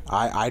here.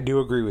 I do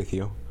agree with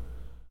you.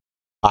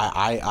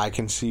 I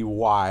can see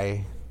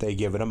why they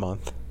give it a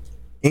month.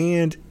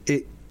 And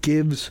it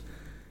gives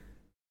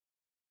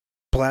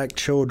black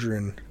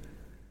children,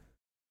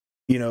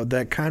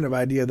 that kind of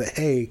idea that,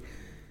 hey,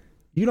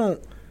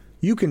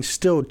 you can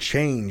still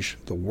change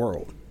the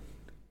world.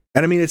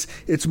 And I mean,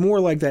 it's more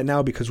like that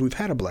now because we've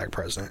had a black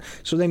president.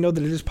 So they know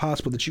that it is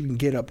possible that you can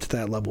get up to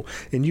that level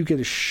and you get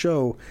to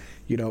show,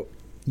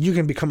 you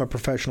can become a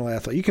professional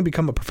athlete. You can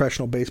become a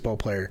professional baseball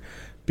player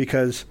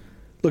because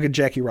look at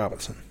Jackie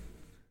Robinson.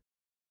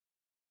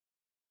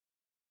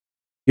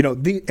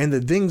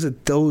 The things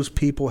that those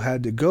people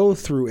had to go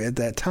through at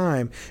that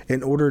time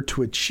in order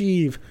to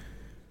achieve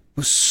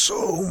was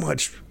so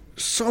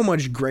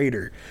much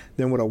greater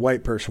than what a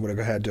white person would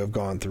have had to have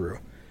gone through.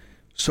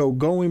 So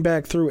going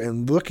back through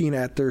and looking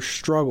at their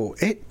struggle,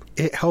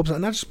 it helps out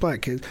not just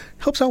black kids, it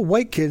helps out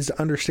white kids to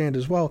understand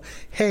as well.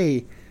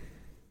 Hey,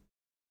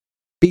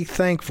 be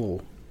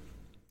thankful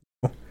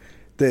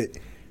that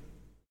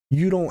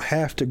you don't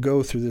have to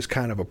go through this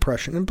kind of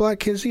oppression. And black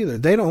kids either.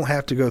 They don't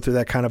have to go through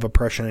that kind of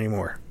oppression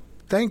anymore.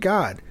 Thank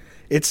God.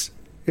 It's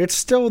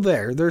still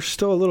there. There's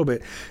still a little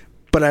bit.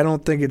 But I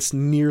don't think it's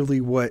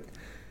nearly what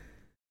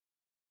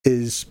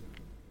is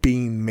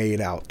being made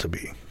out to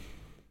be.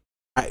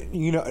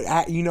 You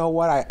know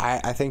what?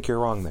 I think you're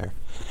wrong there.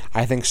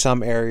 I think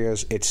some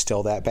areas it's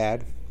still that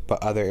bad,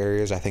 but other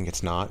areas I think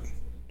it's not.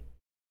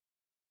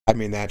 I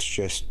mean, that's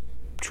just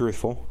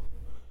truthful.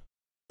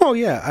 Oh,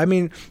 yeah. I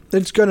mean,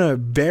 it's going to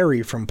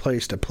vary from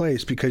place to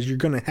place because you're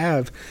going to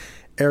have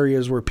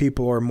areas where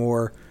people are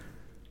more,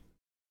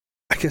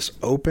 I guess,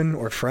 open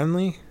or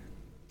friendly.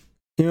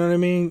 You know what I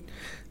mean?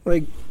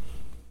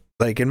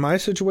 Like in my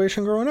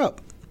situation growing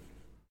up,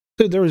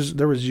 dude, there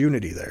was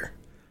unity there.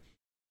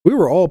 We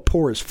were all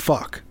poor as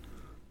fuck.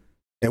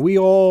 And we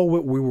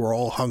were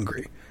all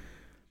hungry.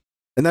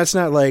 And that's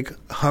not like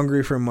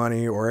hungry for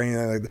money or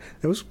anything like that.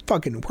 It was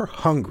we're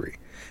hungry.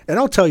 And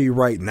I'll tell you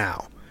right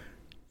now,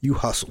 you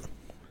hustle.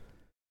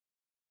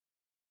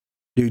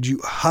 Dude, you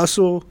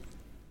hustle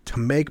to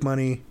make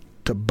money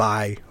to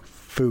buy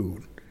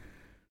food.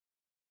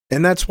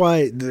 And that's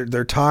why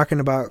they're talking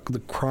about the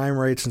crime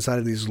rates inside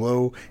of these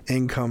low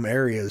income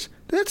areas.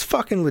 That's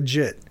fucking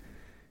legit.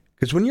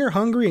 Because when you're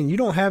hungry and you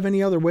don't have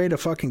any other way to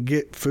fucking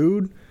get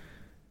food,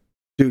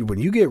 dude, when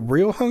you get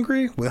real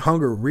hungry, when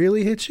hunger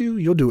really hits you,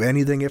 you'll do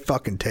anything it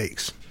fucking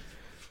takes.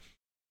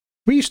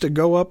 We used to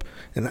go up,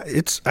 and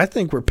I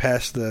think we're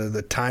past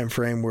the time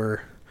frame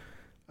where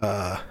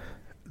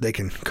they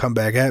can come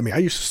back at me. I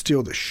used to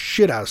steal the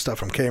shit out of stuff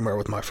from Kmart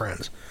with my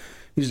friends.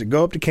 We used to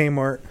go up to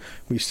Kmart,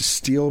 we used to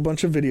steal a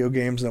bunch of video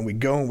games, and then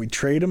we'd go and we'd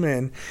trade them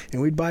in,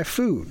 and we'd buy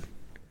food.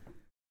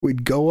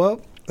 We'd go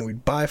up, and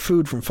we'd buy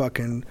food from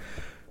fucking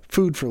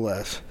Food for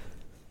Less.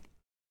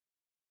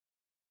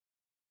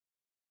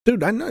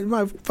 Dude, I know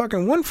my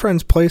fucking one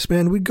friend's place,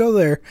 man. We'd go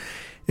there,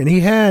 and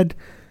he had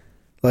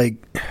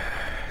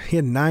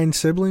 9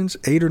 siblings,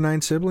 8 or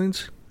 9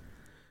 siblings.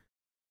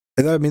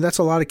 And I mean, that's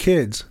a lot of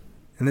kids.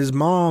 And his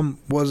mom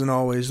wasn't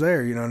always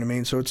there, you know what I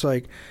mean? So it's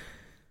like,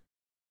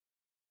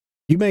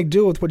 you make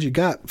do with what you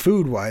got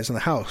food-wise in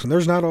the house. And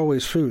there's not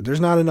always food. There's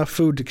not enough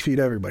food to feed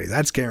everybody.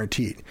 That's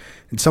guaranteed.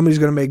 And somebody's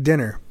going to make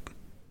dinner.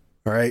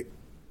 All right?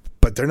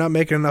 But they're not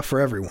making enough for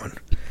everyone.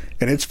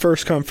 And it's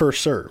first come,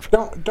 first serve.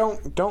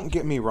 Don't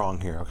get me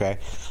wrong here, okay?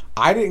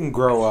 I didn't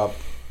grow up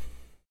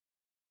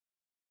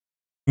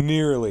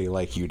nearly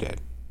like you did.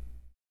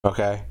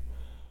 Okay?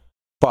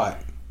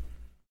 But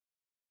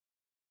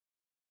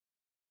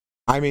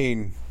I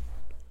mean,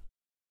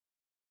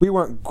 we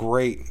weren't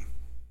great.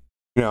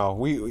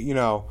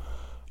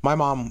 My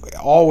mom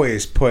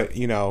always put,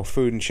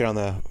 food and shit on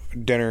the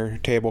dinner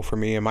table for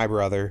me and my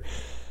brother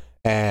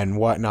and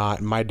whatnot.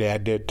 And my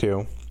dad did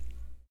too.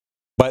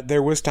 But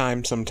there was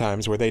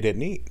sometimes where they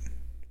didn't eat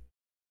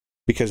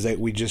because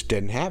we just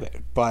didn't have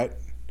it. But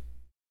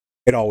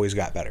it always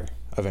got better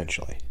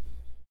eventually.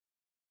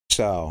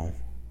 So,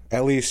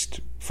 at least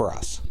for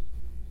us.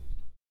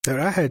 Dude,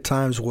 I had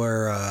times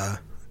where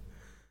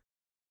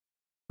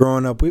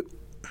growing up, we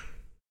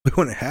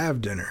wouldn't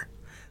have dinner.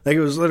 Like,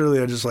 it was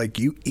literally just like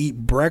you eat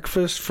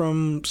breakfast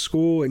from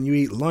school and you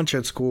eat lunch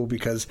at school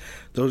because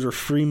those are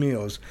free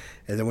meals.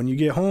 And then when you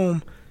get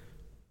home,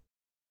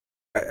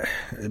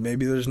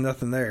 Maybe there's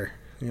nothing there.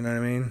 You know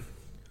what I mean?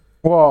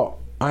 Well,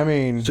 I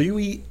mean, So you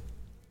eat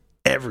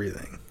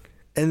everything,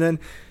 and then,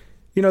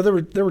 you know,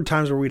 there were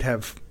times where we'd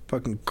have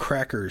fucking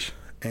crackers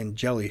and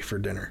jelly for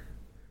dinner.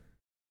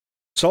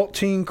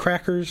 Saltine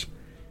crackers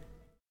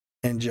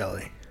and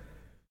jelly.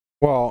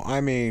 well,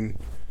 I mean,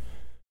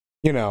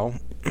 you know,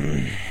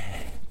 Ooh,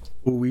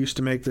 we used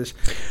to make this.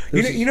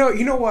 you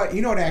know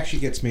what actually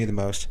gets me the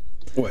most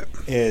What?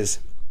 is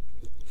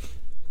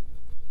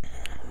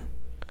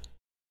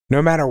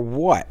no matter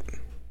what,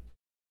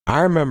 I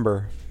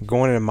remember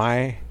going into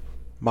my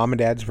mom and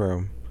dad's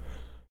room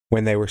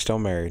when they were still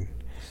married.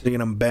 Seeing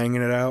them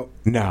banging it out.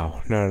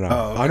 No. Oh,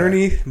 okay.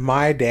 Underneath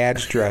my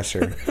dad's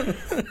dresser.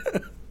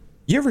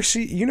 You ever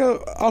see,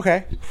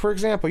 okay, for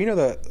example, you know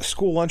the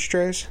school lunch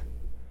trays?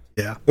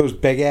 Yeah. Those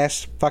big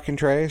ass fucking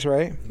trays,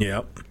 right?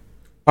 Yep.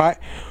 All right.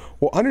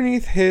 Well,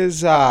 underneath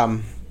his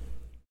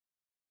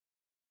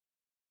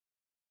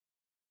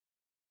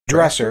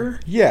dresser,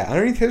 yeah,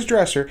 underneath his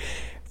dresser,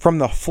 from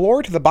the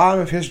floor to the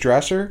bottom of his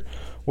dresser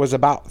was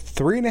about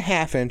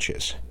 3.5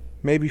 inches,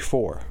 maybe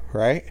 4,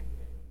 right?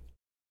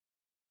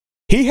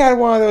 He had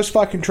one of those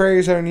fucking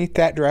trays underneath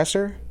that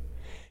dresser,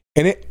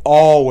 and it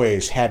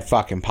always had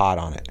fucking pot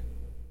on it.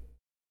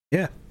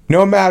 Yeah.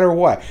 No matter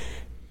what.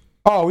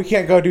 Oh, we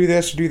can't go do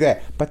this or do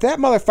that. But that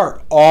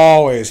motherfucker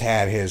always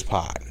had his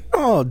pot.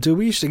 Oh, dude,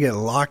 we used to get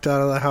locked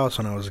out of the house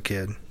when I was a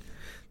kid.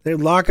 They'd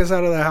lock us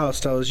out of the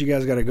house, tell us you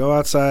guys got to go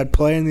outside,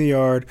 play in the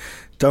yard,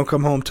 don't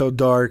come home till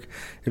dark.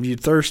 If you're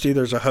thirsty,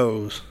 there's a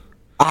hose.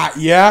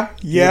 Yeah.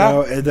 You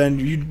know, and then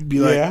you'd be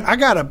like, Yeah. I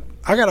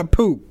gotta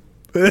poop.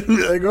 And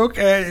be like,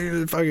 okay,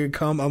 if I could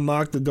come,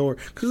 unlock the door.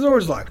 Because the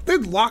door's locked.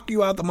 They'd lock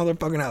you out the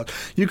motherfucking house.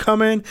 You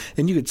come in,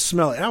 and you could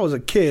smell it. And I was a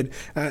kid.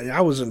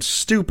 I wasn't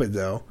stupid,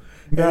 though.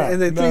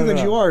 And they think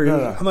that you are.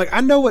 No. I'm like,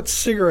 I know what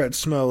cigarettes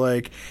smell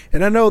like,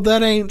 and I know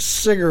that ain't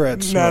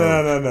cigarette smoke.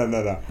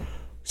 No.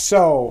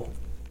 So,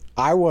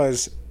 I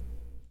was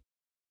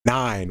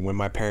 9 when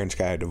my parents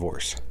got a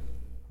divorce.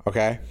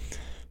 Okay?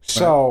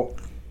 So,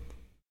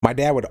 my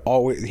dad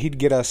he'd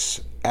get us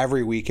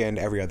every weekend,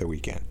 every other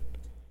weekend.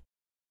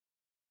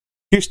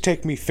 He used to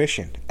take me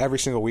fishing every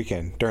single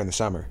weekend during the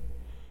summer.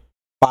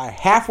 By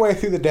halfway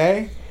through the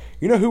day,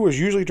 you know who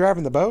was usually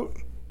driving the boat?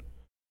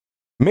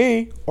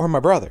 Me or my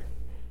brother.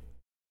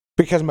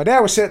 Because my dad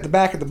would sit at the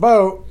back of the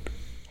boat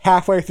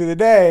halfway through the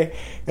day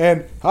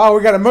and,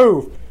 we got to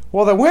move.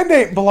 Well, the wind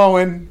ain't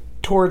blowing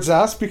towards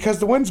us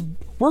because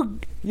we're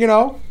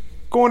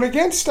going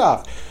against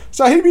stuff.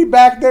 So he'd be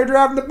back there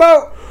driving the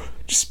boat,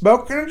 just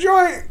smoking a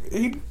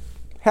joint.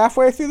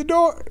 Halfway through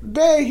the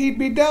day, he'd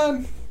be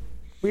done.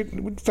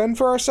 We'd fend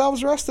for ourselves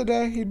the rest of the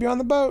day. He'd be on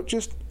the boat,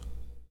 just...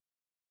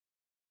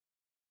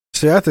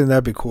 See, I think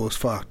that'd be cool as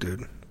fuck,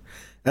 dude.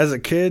 As a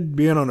kid,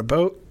 being on a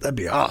boat, that'd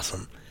be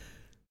awesome.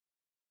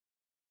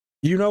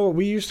 You know what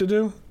we used to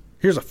do?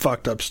 Here's a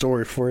fucked up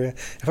story for you.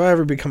 If I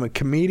ever become a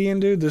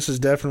comedian, dude, this is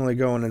definitely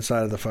going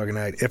inside of the fucking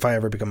night. If I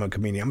ever become a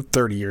comedian. I'm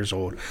 30 years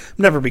old. I'm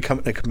never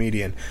becoming a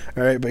comedian.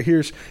 All right, but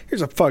here's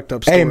a fucked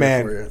up story hey,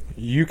 man, for you.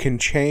 You can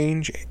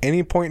change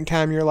any point in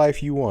time in your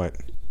life you want.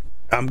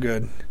 I'm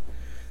good.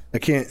 I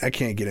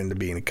can't get into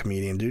being a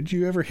comedian, dude. Did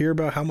you ever hear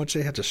about how much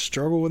they had to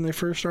struggle when they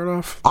first start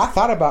off? I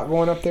thought about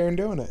going up there and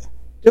doing it.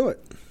 Do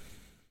it.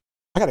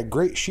 I got a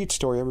great sheet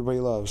story everybody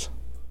loves.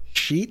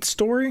 Sheet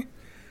story?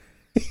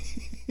 Did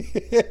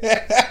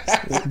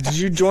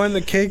you join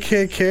the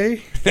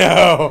KKK?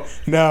 No.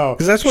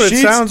 Because that's what it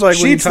sounds like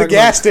when you Sheets talk the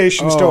gas about...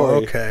 station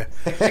story. Okay.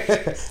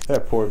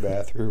 That poor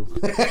bathroom.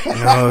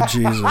 Oh,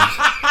 Jesus.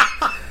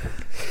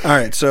 All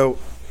right, so...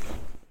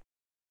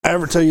 I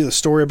ever tell you the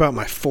story about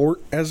my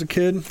fort as a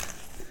kid?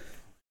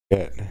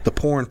 Yeah. The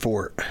porn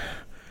fort.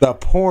 The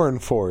porn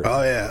fort.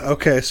 Oh, yeah.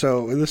 Okay,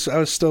 so I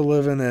was still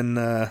living in...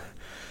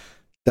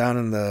 down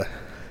in the...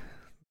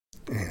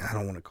 I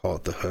don't want to call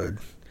it the hood.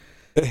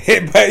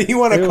 But you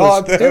want to call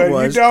it the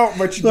hood. You don't,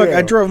 but you Look, do.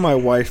 I drove my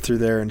wife through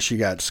there and she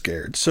got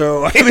scared.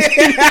 So, I mean,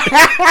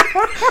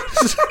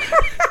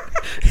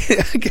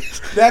 I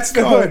guess that's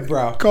the hood,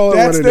 bro. Call it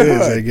that's what it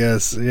is, hood. I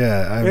guess.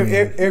 Yeah. I mean,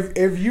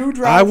 if you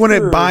drive I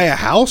wouldn't through, buy a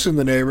house in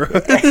the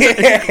neighborhood.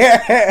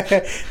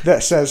 that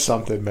says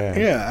something, man.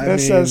 Yeah. That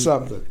says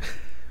something.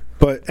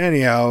 But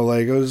anyhow,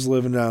 like, I was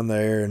living down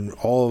there and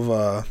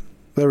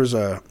there was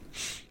a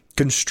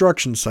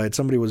construction site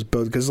somebody was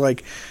building, because,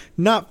 like,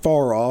 not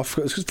far off,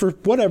 because for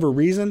whatever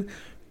reason,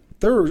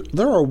 there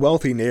are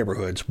wealthy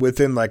neighborhoods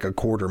within like a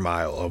quarter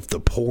mile of the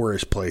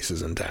poorest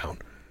places in town.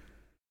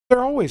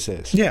 There always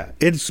is. Yeah,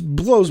 it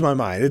blows my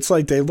mind. It's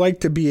like they like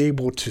to be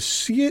able to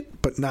see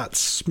it but not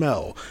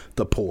smell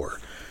the poor.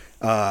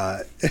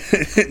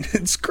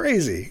 It's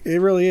crazy. It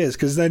really is,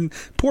 because then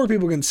poor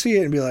people can see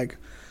it and be like,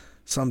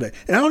 someday.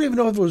 And I don't even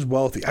know if it was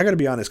wealthy. I got to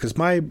be honest, because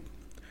my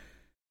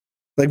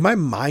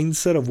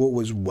mindset of what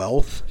was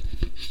wealth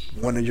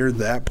when you're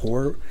that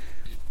poor,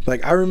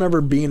 like, I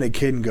remember being a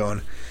kid and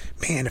going,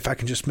 man, if I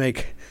can just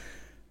make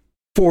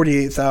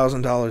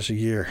 $48,000 a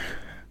year,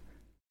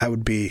 I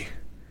would be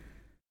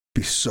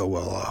so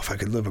well off. I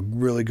could live a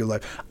really good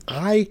life.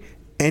 I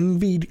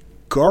envied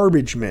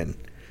garbage men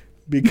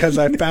because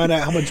I found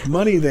out how much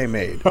money they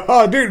made.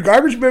 Oh, dude,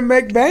 garbage men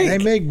make bank. They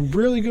make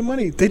really good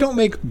money. They don't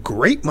make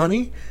great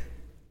money,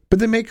 but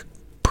they make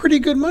pretty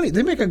good money.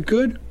 They make a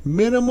good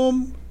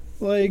minimum,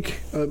 like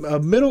a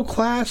middle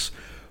class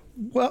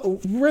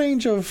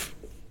range of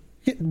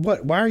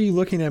what? Why are you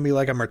looking at me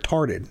like I'm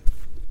retarded?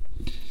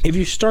 If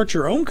you start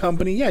your own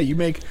company, yeah, you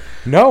make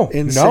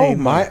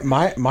insane money.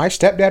 My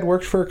stepdad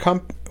worked for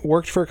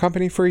a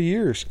company for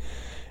years,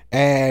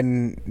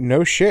 and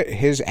no shit,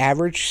 his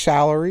average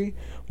salary.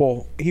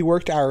 Well, he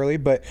worked hourly,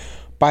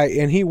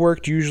 and he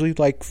worked usually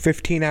like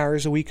 15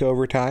 hours a week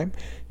overtime.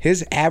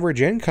 His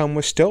average income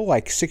was still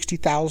like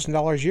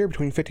 $60,000 a year,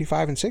 between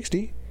 55 and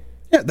 60.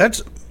 Yeah,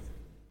 that's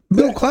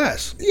middle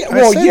class. Yeah,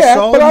 well,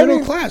 solid but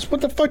middle class.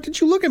 What the fuck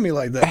did you look at me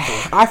like that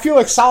for? I feel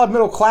like solid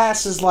middle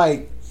class is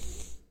like,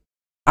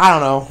 I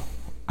don't know.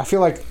 I feel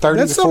like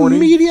 30 to 40.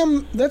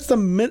 Medium. That's the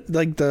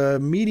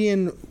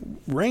median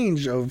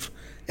range of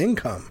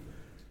income.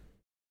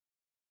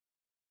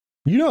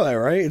 You know that,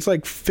 right? It's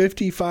like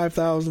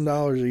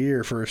 $55,000 a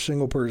year for a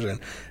single person.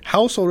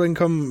 Household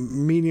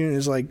income median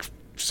is like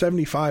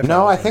 75.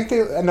 No, I think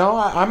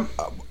I'm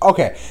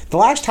okay. The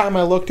last time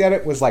I looked at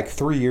it was like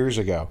 3 years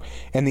ago,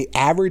 and the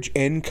average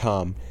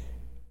income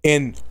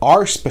in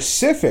our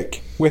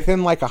specific,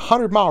 within like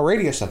 100-mile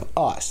radius of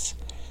us,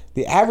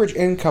 the average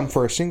income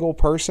for a single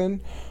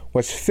person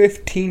was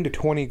 15 to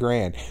 20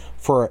 grand.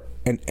 For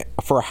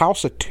a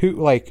house of two,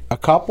 like a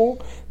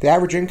couple, the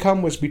average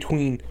income was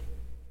between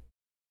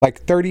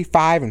like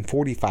 35 and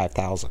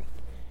 45,000.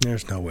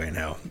 There's no way in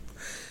hell.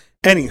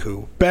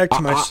 Anywho, back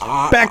to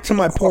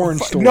my porn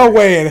story. No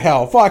way in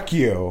hell. Fuck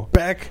you. All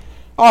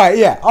right,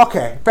 yeah,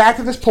 okay. Back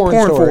to this porn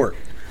story.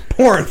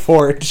 Porn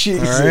fort.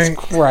 Jesus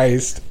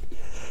Christ.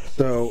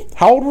 So,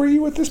 how old were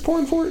you with this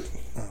porn fort?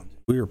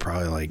 We were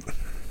probably like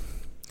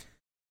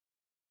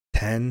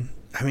 10.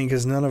 I mean,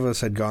 because none of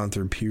us had gone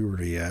through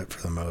puberty yet,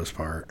 for the most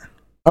part.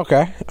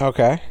 Okay.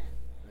 I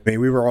mean,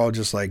 we were all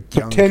just like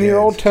young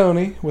 10-year-old kids.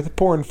 Tony with a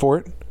porn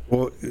fort.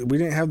 Well, we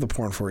didn't have the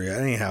porn fort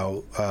yet.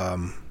 Anyhow,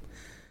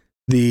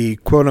 the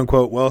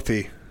quote-unquote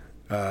wealthy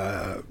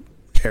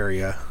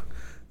area,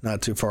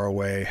 not too far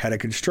away, had a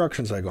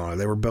construction site going on.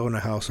 They were building a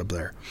house up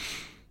there.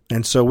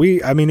 And so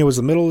it was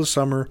the middle of the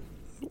summer.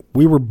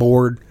 We were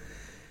bored.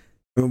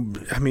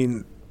 I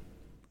mean,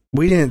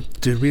 we didn't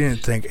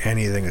think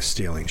anything of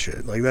stealing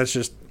shit. Like, that's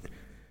just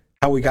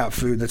how we got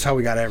food. That's how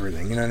we got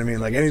everything. You know what I mean?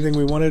 Like, anything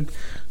we wanted,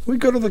 we'd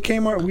go to the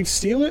Kmart, we'd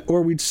steal it,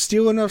 or we'd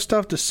steal enough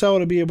stuff to sell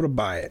to be able to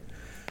buy it.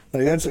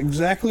 Like, that's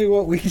exactly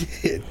what we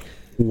did.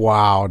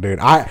 Wow, dude.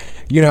 But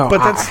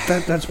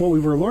that's what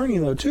we were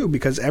learning though too,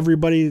 because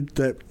everybody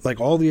that,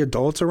 like, all the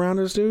adults around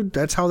us, dude,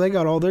 that's how they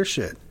got all their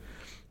shit.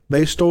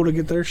 They stole to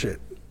get their shit.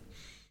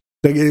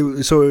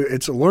 So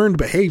it's a learned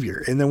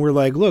behavior, and then we're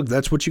like, look,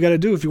 that's what you got to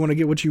do if you want to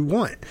get what you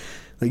want.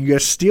 Like, you got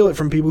to steal it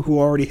from people who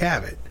already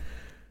have it,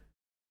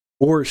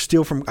 or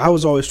steal from. I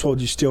was always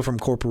told you steal from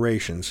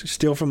corporations,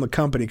 steal from the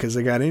company because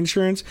they got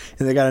insurance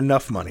and they got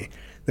enough money.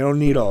 They don't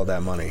need all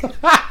that money.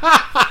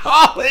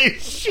 Holy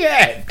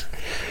shit.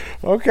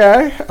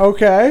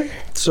 Okay.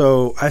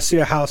 So I see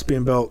a house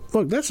being built.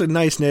 Look, that's a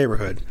nice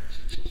neighborhood.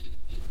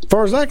 As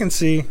far as I can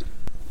see,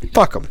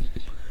 fuck them.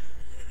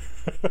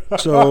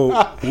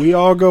 So we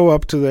all go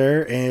up to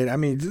there, and I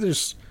mean,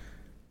 there's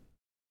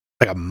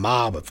like a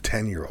mob of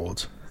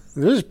 10-year-olds.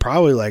 There's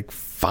probably like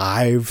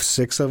 5,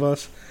 6 of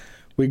us.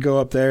 We go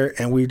up there,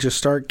 and we just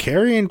start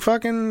carrying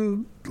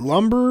fucking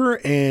lumber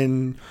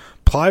and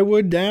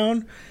plywood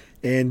down.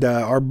 And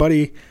our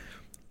buddy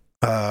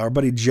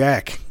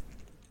Jack,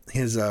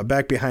 his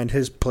back behind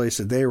his place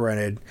that they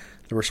rented,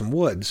 there were some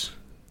woods.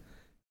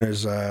 We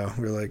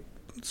were like,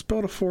 let's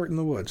build a fort in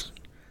the woods.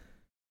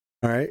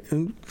 All right,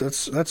 and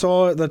that's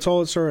all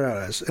it started out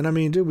as. And I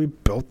mean, dude, we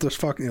built this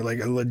fucking like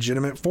a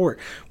legitimate fort.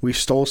 We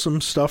stole some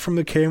stuff from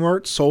the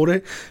Kmart, sold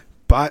it,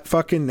 bought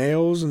fucking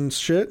nails and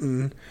shit,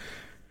 and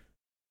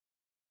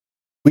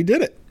we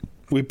did it.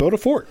 We built a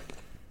fort.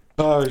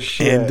 Oh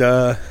shit!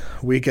 And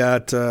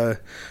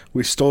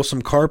we stole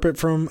some carpet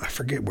from, I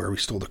forget where we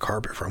stole the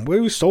carpet from.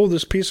 We stole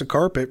this piece of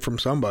carpet from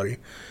somebody.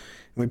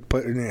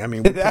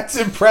 That's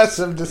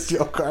impressive to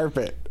steal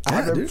carpet.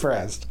 I'm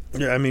impressed.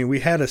 Yeah, I mean, we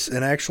had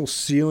an actual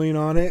ceiling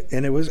on it,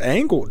 and it was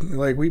angled.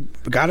 Like, we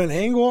got an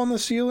angle on the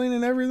ceiling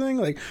and everything.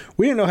 Like,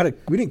 we didn't know how to.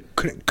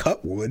 Couldn't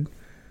cut wood,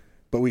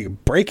 but we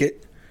could break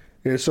it.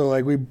 Yeah, so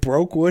like we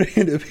broke wood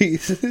into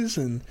pieces,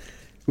 and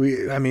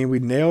we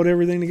nailed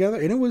everything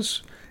together, and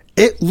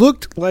it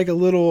looked like a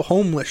little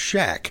homeless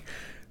shack,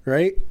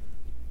 right?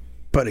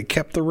 But it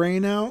kept the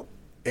rain out.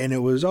 And it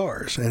was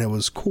ours, and it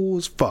was cool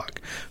as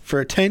fuck.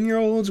 For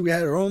 10-year-olds, we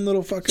had our own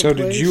little fucking place. So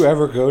did you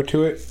ever go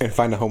to it and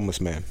find a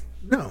homeless man?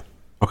 No.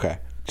 Okay.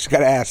 Just got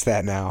to ask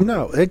that now.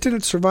 No, it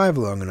didn't survive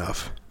long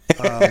enough.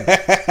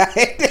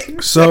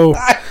 So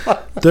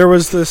there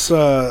was this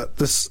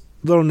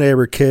little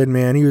neighbor kid,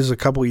 man. He was a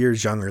couple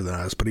years younger than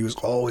us, but he was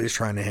always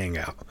trying to hang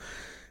out.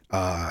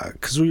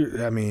 Because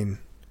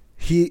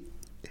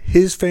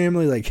his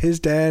family, like his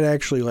dad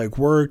actually like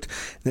worked.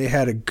 They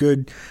had a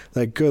good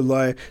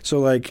life. So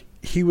like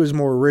he was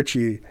more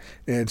Richie,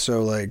 and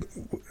so like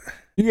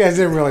You guys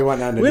didn't really want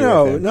nothing to we do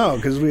know with it. no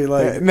because we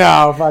like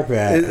No, fuck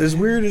that. as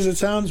weird as it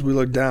sounds, we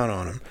look down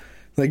on him.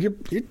 Like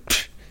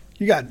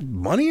you got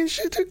money and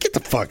shit, dude, get the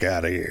fuck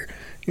out of here.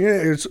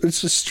 Yeah,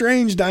 it's a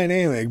strange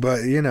dynamic,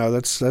 but you know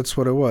that's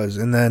what it was.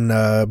 And then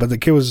but the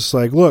kid was just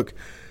like, look,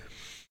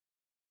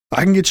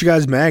 I can get you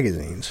guys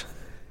magazines.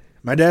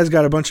 My dad's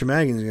got a bunch of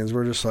magazines.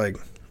 We're just like,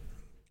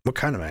 what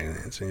kind of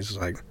magazines? And he's just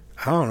like,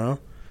 I don't know.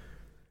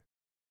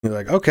 You're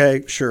like,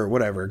 okay, sure,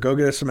 whatever. Go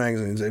get us some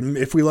magazines. And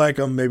if we like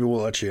them, maybe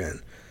we'll let you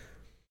in.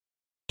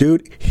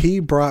 Dude, he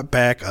brought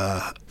back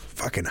a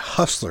fucking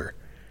Hustler.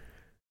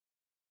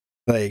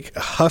 Like,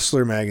 a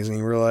Hustler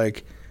magazine. We're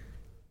like,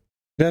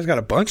 you guys got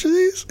a bunch of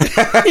these?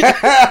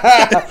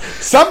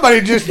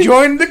 Somebody just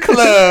joined the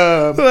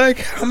club. Like,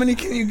 how many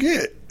can you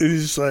get? And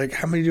he's just like,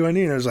 how many do I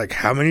need? And I was like,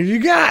 how many do you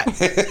got?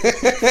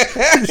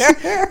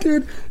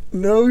 Dude,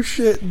 no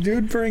shit.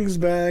 Dude brings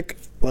back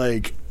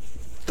like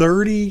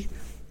 30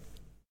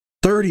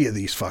 of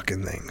these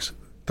fucking things.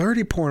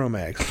 30 porno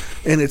mags.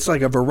 And it's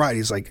like a variety.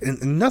 It's like,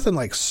 and nothing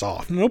like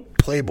soft. No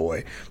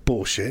Playboy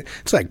bullshit.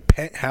 It's like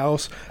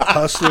Penthouse,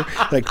 Hustler,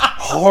 like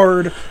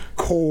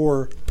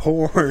hardcore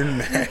porn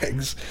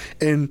mags.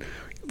 And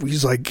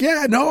he's like,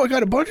 yeah, no, I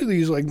got a bunch of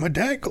these. Like, my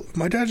dad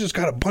just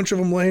got a bunch of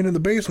them laying in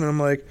the basement. I'm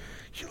like,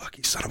 you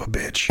lucky son of a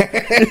bitch.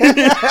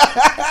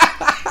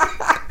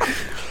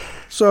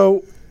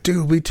 So,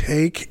 dude, we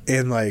take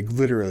and like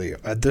literally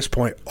at this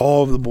point,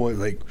 all of the boys,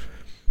 like,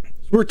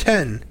 we're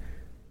 10.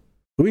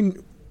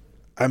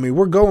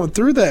 We're going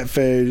through that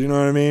phase, you know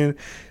what I mean?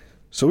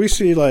 So we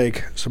see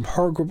like some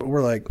hardcore, but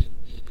we're like,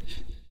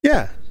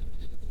 yeah,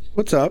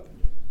 what's up?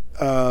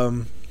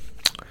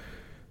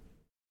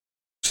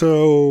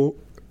 So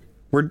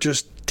we're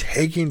just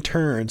taking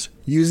turns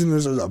using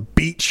this as a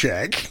beat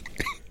check.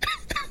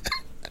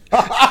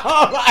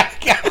 Oh my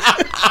god!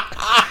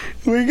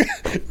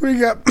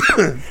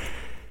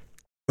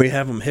 We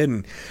have them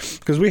hidden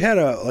because we had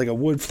a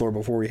wood floor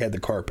before we had the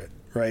carpet,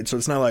 right? So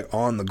it's not like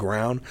on the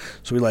ground.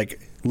 So we like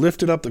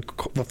lifted up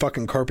the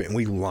fucking carpet and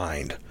we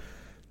lined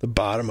the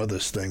bottom of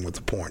this thing with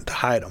the porn to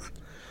hide them.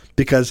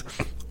 Because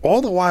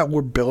all the while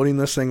we're building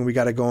this thing, we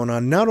got it going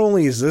on. Not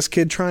only is this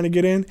kid trying to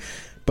get in,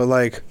 but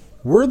like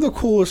we're the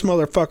coolest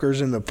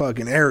motherfuckers in the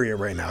fucking area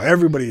right now.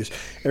 Everybody's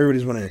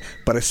wanting in,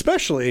 but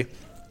especially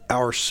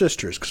our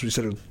sisters, because we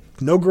said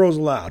no girls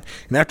allowed.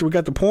 And after we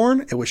got the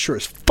porn, it was sure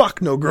as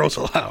fuck no girls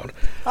allowed.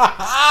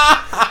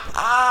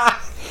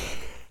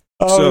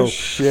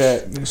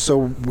 Shit. So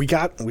we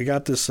got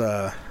this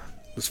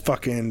this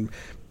fucking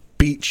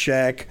beat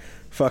shack,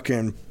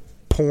 fucking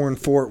porn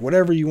fort,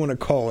 whatever you want to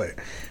call it,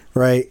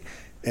 right?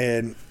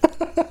 And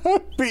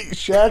Beat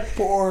shack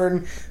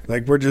porn.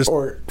 like we're just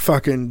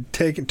fucking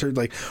taking turns.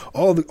 Like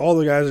all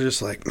the guys are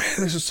just like, man,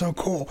 this is so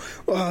cool.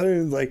 Wow,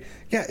 like,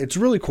 yeah, it's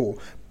really cool.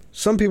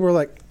 Some people are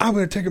like, I'm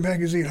gonna take a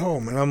magazine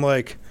home, and I'm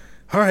like,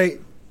 all right,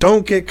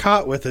 don't get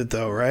caught with it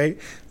though, right?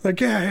 Like,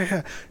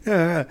 yeah.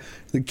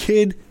 The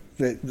kid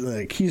that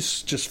like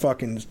he's just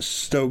fucking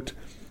stoked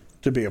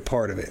to be a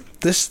part of it.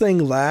 This thing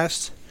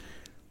lasts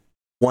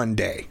one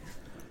day.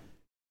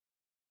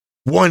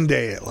 One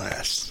day it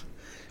lasts.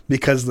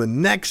 Because the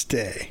next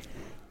day,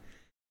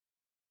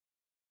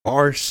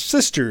 our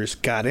sisters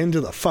got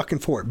into the fucking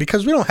fort.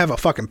 Because we don't have a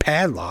fucking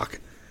padlock,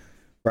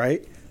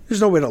 right?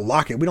 There's no way to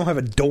lock it. We don't have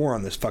a door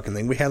on this fucking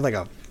thing. We had like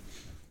a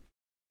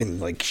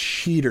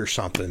sheet or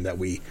something that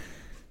we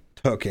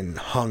took and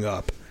hung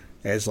up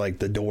as like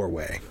the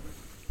doorway.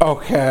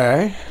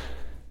 Okay.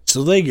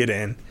 So they get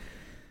in.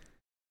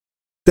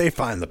 They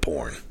find the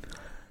porn.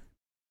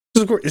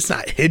 Of course, it's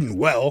not hidden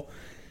well.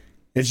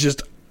 It's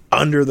just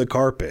under the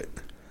carpet.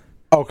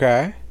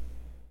 Okay.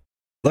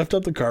 Lift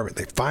up the carpet.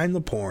 They find the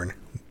porn.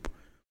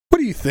 What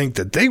do you think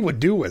that they would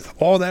do with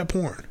all that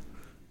porn?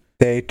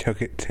 They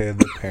took it to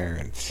the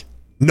parents.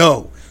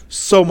 No.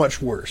 So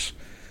much worse.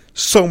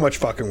 So much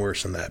fucking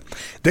worse than that.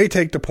 They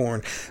take the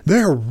porn.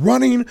 They're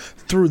running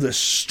through the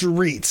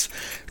streets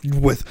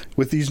with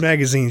these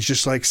magazines,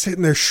 just like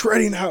sitting there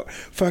shredding out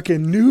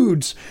fucking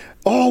nudes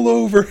all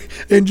over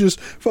and just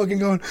fucking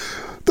going,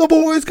 the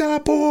boys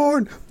got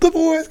porn. The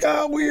boys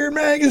got weird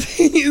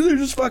magazines. They're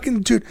just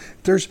fucking, dude,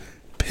 there's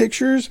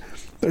pictures.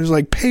 There's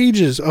like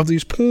pages of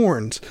these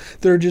porns.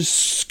 They're just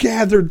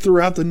scattered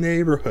throughout the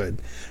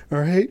neighborhood. All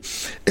right.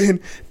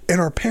 And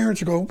our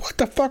parents are going, what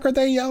the fuck are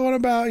they yelling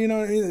about? You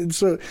know, and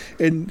so,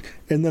 and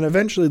then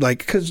eventually, like,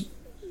 because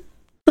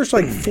there's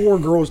like 4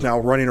 girls now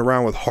running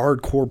around with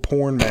hardcore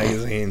porn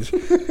magazines,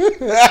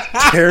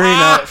 tearing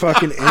out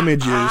fucking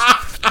images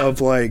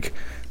of like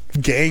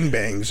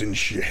gangbangs and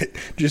shit,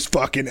 just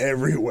fucking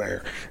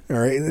everywhere. All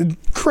right. And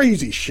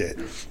crazy shit.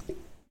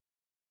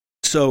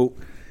 So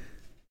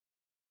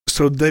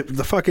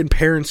the fucking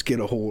parents get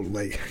a hold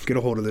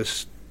of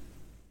this.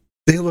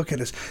 They look at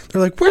us. They're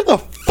like, "Where the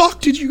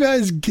fuck did you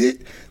guys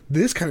get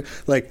this kind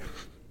of like?"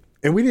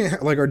 And we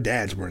didn't like our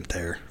dads weren't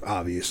there,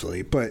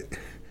 obviously, but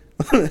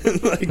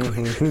like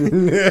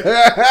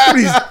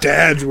nobody's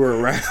dads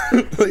were around.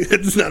 Like,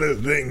 it's not a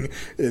thing.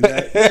 In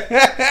that.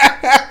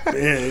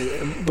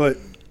 But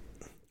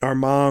our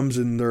moms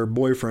and their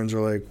boyfriends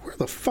are like, where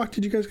the fuck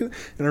did you guys get?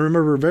 And I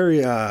remember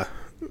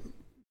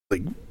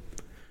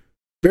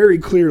very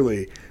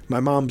clearly my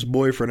mom's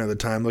boyfriend at the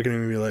time looking at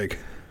me like,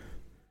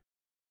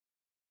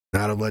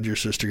 not to let your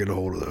sister get a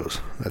hold of those.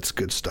 That's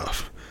good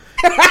stuff.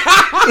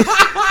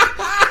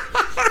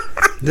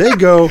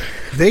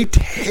 They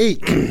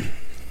take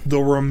the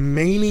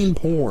remaining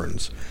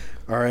porns,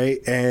 all right,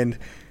 and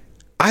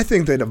I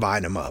think they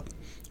divide them up,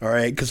 all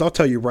right, because I'll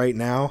tell you right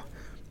now,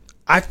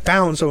 I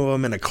found some of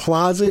them in a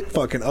closet,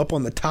 fucking up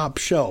on the top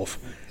shelf,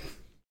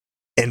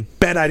 and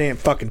bet I didn't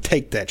fucking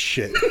take that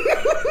shit.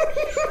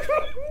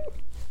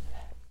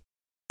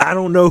 I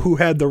don't know who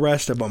had the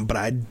rest of them, but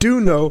I do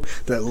know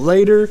that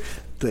later,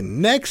 the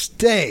next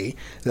day,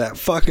 that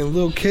fucking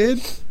little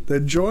kid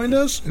that joined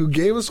us, who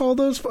gave us all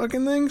those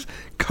fucking things,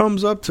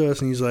 comes up to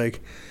us and he's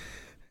like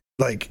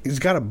he's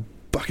got a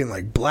fucking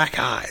like black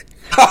eye.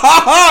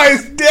 Oh,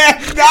 his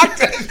dad knocked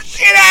the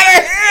shit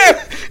out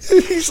of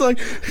him. He's like,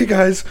 hey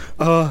guys,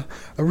 I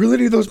really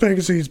need those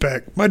magazines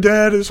back. My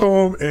dad is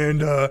home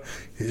and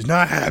he's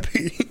not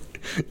happy.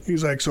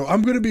 He's like, so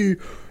I'm gonna be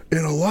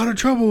in a lot of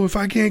trouble if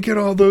I can't get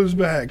all those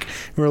back.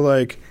 And we're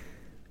like,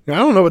 I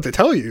don't know what to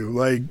tell you,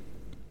 like,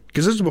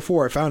 because this was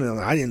before I found it.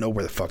 I didn't know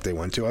where the fuck they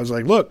went to. I was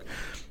like, look,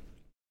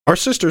 our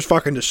sisters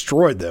fucking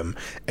destroyed them,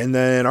 and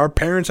then our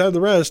parents had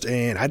the rest,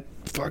 and I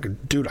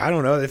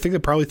don't know. I think they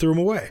probably threw them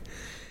away.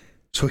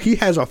 So he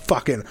has a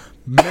fucking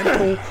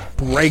mental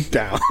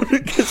breakdown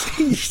because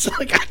he's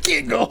like, I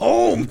can't go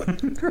home.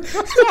 You're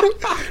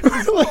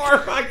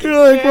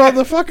like, well,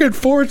 the fucking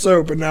fort's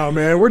open now,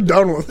 man. We're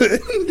done with it.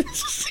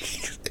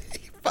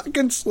 He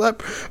fucking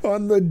slept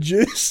on the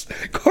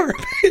jizz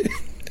carpet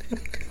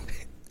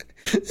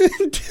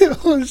until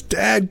his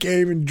dad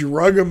came and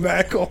drug him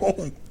back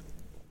home.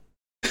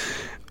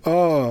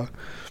 Oh,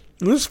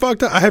 this is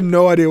fucked up. I have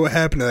no idea what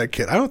happened to that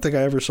kid. I don't think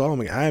I ever saw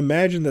him again. I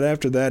imagine that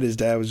after that, his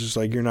dad was just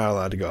like, you're not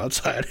allowed to go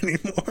outside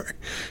anymore.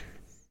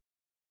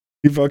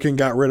 He fucking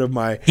got rid of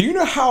my Do you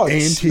know how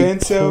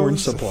expensive porn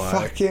supply?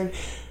 Fucking...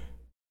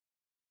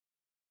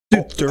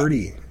 Dude,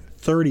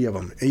 30 of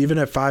them. Even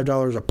at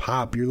 $5 a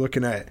pop, you're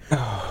looking at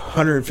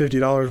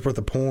 $150 worth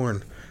of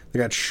porn. They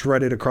got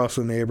shredded across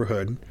the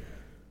neighborhood.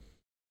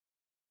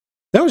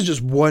 That was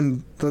just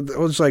one. It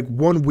was like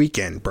one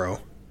weekend, bro.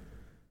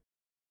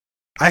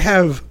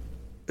 I'll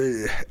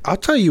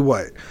tell you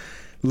what,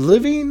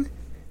 living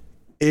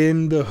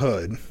in the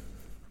hood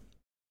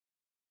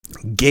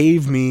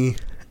gave me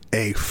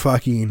a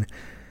fucking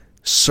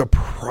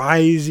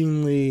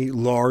surprisingly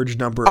large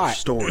number of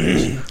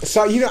stories.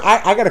 So,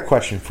 I got a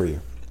question for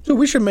you. So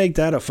we should make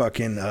that a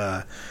fucking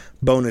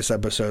bonus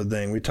episode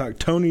thing. We talk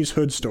Tony's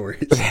hood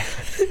stories.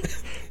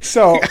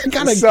 So I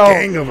got a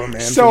gang of them,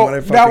 man. So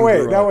now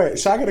wait.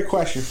 So I got a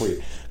question for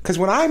you, because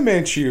when I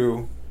met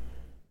you,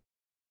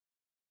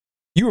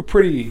 you were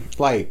pretty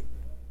like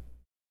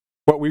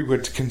what we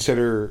would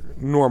consider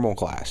normal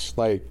class.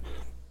 Like,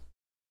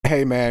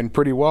 hey man,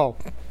 pretty well.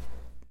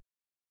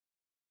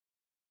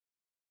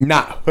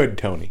 Not hood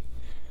Tony.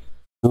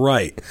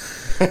 Right.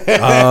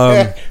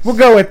 We'll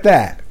go with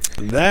that.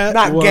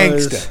 Not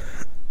gangsta.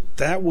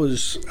 That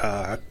was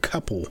a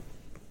couple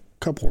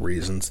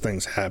reasons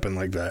things happen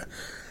like that.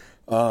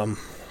 Well,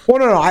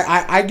 no,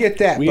 I get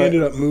that. We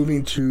ended up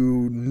moving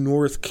to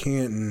North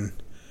Canton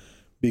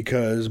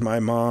because my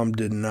mom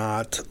did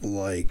not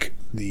like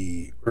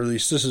or at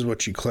least this is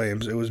what she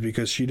claims, it was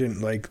because she didn't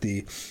like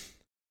the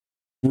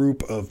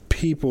group of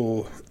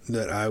people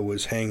that I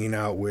was hanging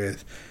out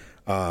with.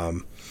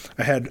 I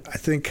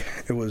think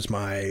it was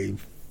my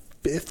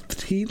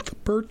 15th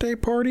birthday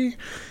party,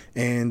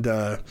 and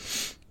there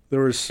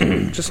was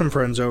just some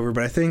friends over,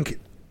 but I think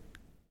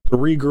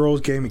 3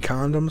 girls gave me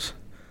condoms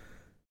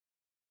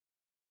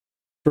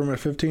for my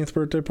 15th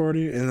birthday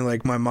party, and then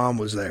like my mom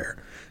was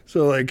there,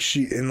 so like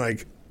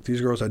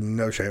these girls had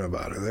no shame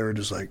about it. They were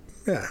just like,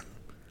 yeah,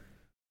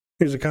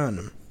 here's a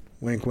condom,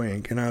 wink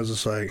wink. And I was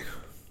just like,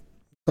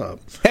 what's up?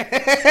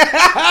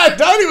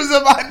 Tony was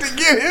about to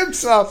give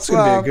himself it's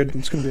gonna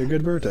be a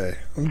good birthday.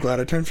 I'm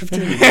glad I turned 15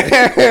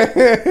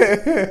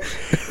 today.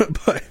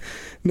 but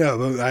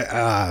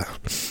I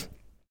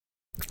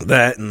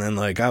that, and then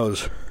like I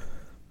don't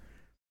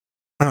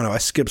know, I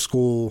skipped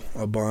school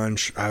a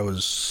bunch. I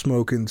was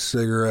smoking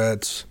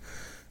cigarettes.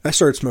 I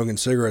started smoking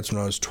cigarettes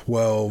when I was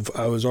 12.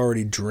 I was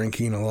already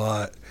drinking a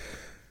lot.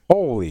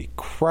 Holy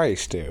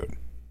Christ, dude.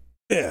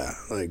 Yeah,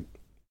 like,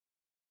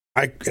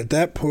 at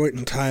that point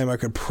in time, I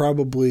could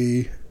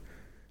probably,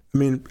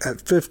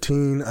 at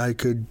 15, I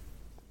could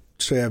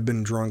say I've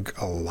been drunk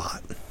a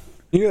lot.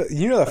 You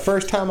know the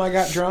first time I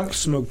got drunk?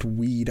 Smoked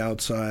weed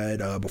outside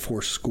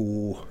before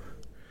school.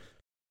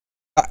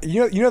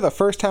 You know the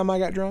first time I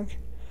got drunk?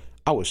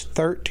 I was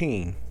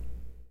 13.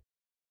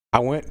 I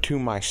went to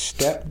my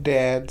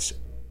stepdad's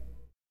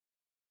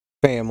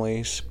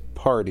family's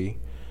party.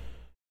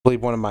 I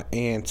believe one of my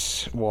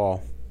aunts,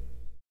 one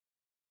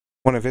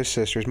of his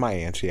sisters, my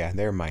aunts, yeah,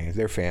 they're my aunts,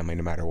 they're family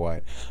no matter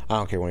what. I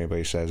don't care what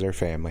anybody says, they're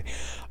family.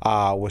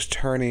 Was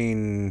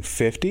turning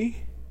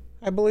 50,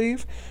 I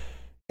believe.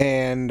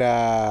 And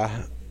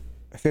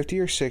 50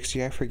 or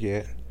 60, I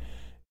forget.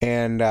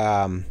 And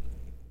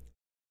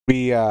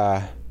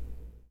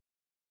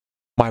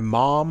my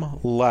mom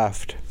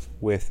left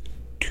with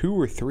 2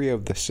 or 3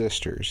 of the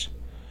sisters,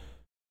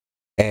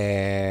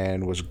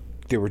 and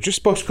they were just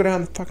supposed to go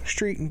down the fucking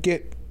street and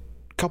get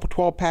a couple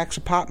 12 packs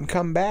of pop and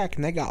come back,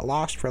 and they got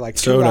lost for like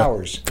 2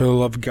 hours. For the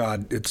love of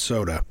God, it's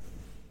soda.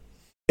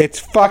 It's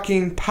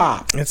fucking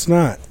pop. It's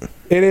not.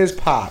 It is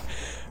pop.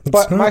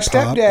 But my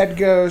stepdad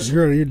goes,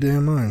 "You're out of your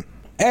damn mind."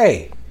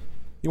 "Hey,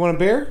 you want a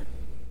beer?"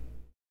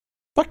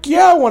 "Fuck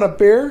yeah, I want a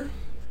beer."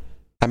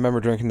 I remember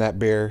drinking that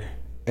beer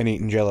and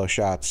eating Jell-O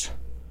shots.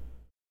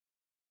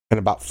 And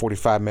about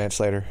 45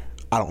 minutes later,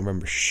 I don't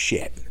remember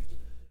shit.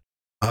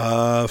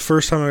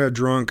 First time I got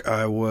drunk,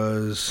 I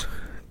was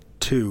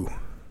 2.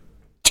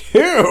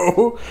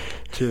 2?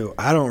 2.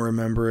 I don't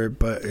remember it,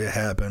 but it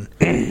happened.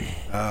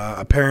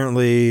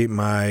 Apparently,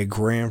 my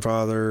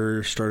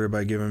grandfather started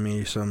by giving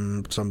me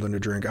something to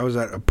drink. I was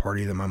at a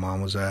party that my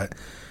mom was at,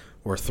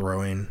 or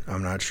throwing.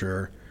 I'm not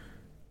sure.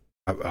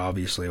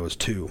 Obviously, I was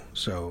 2.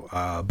 So,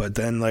 but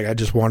then, like, I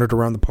just wandered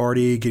around the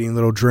party, getting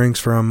little drinks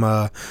from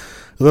a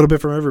little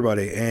bit from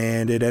everybody,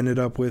 and it ended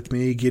up with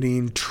me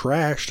getting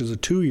trashed as a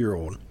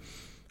 2-year-old.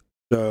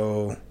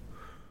 So,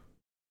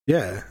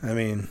 yeah, I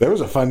mean, that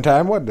was a fun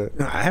time, wasn't it?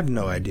 I have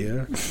no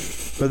idea.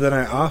 But then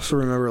I also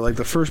remember, like,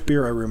 the first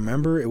beer I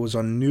remember, it was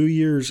on New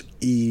Year's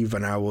Eve,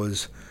 and I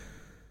was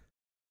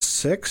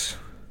 6,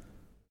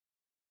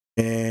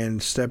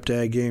 and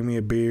stepdad gave me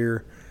a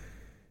beer.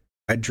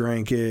 I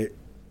drank it.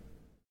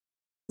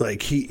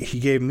 Like, he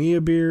gave me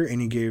a beer,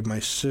 and he gave my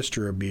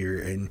sister a beer,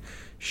 and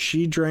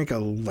she drank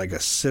a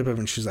sip of it,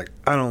 and she's like,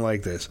 "I don't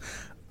like this."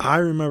 I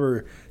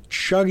remember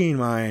chugging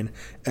mine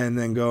and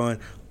then going,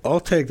 "I'll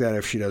take that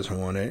if she doesn't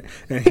want it."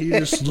 And he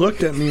just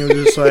looked at me and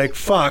was just like,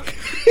 "Fuck."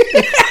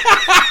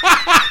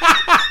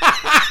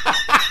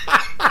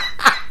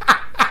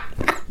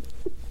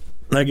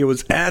 Like, it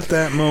was at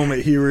that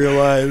moment he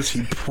realized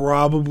he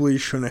probably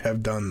shouldn't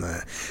have done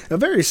that. A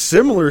very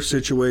similar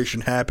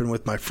situation happened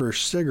with my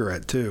first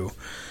cigarette, too.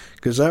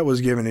 Because that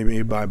was given to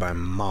me by my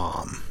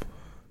mom.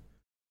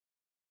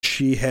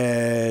 She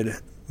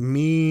had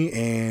me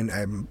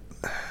and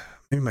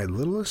maybe my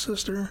littlest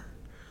sister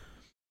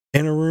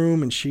in a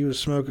room, and she was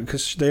smoking,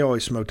 because they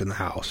always smoked in the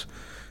house.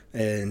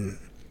 And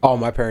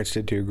my parents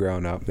did too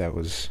growing up. That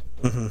was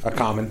a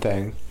common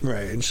thing.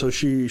 Right. And so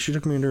she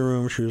took me into a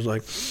room. She was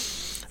like,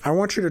 "I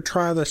want you to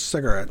try this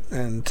cigarette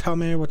and tell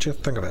me what you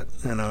think of it."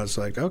 And I was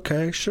like,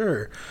 "Okay,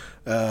 sure."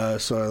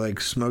 So I, like,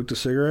 smoked a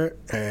cigarette,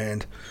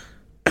 and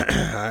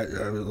I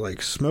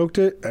like, smoked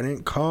it. I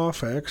didn't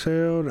cough. I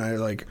exhaled. I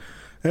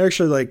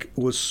actually, like,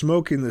 was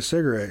smoking the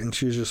cigarette, and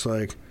she was just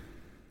like,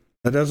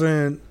 "That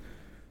doesn't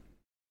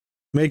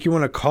make you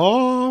want to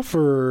cough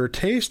or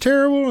taste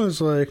terrible?" And I was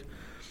like,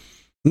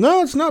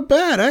 "No, it's not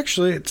bad,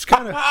 actually. It's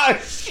kind of..." Oh,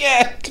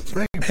 shit! "It's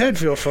making my head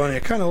feel funny. I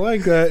kind of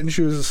like that." And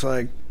she was just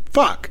like,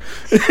 "Fuck."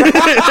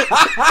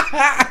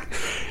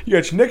 You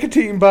got your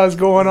nicotine buzz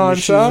going on,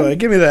 She's son. like,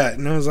 "Give me that."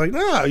 And I was like,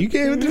 "No, you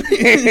gave it to me."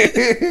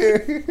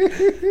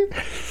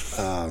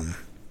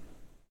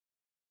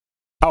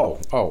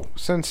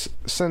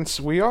 Since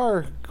we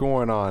are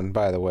going on,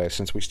 by the way,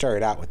 since we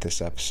started out with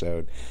this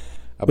episode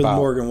With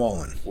Morgan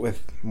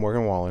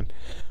Wallen,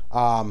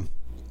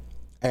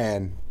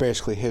 and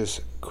basically his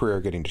career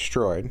getting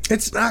destroyed.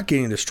 It's not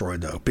getting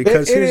destroyed, though,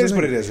 because it is,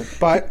 but it isn't.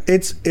 But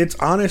it's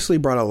honestly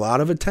brought a lot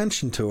of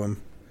attention to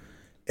him,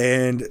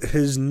 and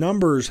his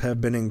numbers have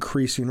been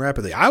increasing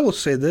rapidly. I will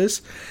say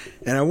this,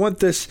 and I want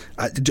this,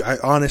 I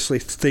honestly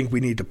think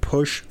we need to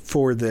push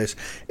for this,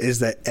 is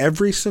that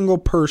every single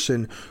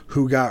person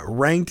who got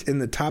ranked in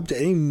the top 10,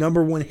 any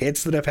number 1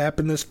 hits that have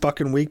happened this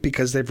fucking week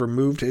because they've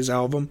removed his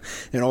album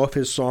and all of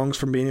his songs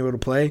from being able to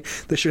play,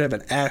 they should have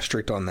an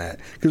asterisk on that,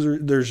 because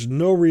there's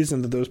no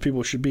reason that those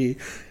people should be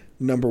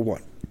number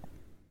 1.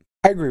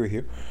 I agree with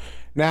you.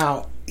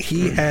 Now,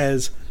 he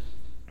has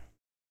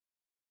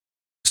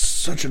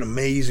such an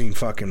amazing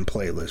fucking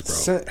playlist,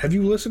 bro. Have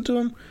you listened to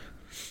him?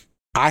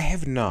 I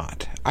have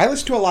not. I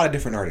listen to a lot of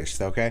different artists,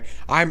 okay?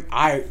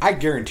 I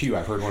guarantee you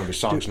I've heard one of his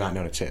songs, not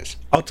known it's his.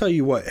 I'll tell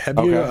you what.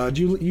 Have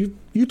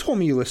you told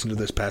me you listened to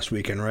this past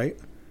weekend, right?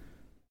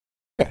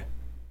 Yeah.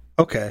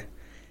 Okay.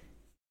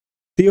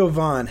 Theo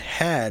Von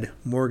had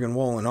Morgan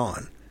Wallen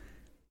on.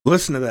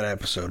 Listen to that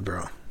episode,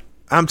 bro.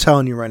 I'm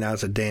telling you right now,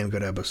 it's a damn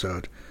good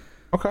episode.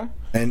 Okay.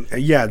 And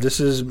yeah, this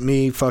is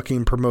me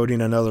fucking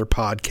promoting another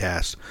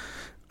podcast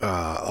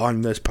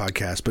on this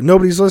podcast, but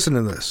nobody's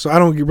listening to this, so I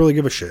don't really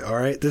give a shit. All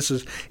right,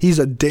 he's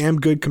a damn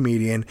good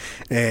comedian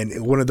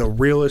and one of the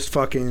realest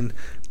fucking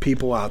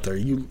people out there.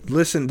 You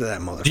listen to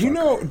that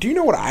motherfucker. Do you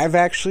know what I've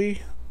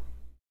actually?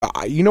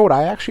 You know what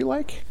I actually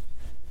like?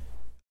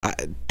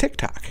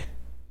 TikTok.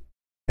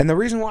 And the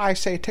reason why I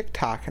say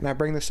TikTok, and I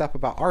bring this up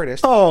about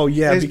artists, oh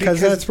yeah,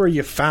 because that's where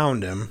you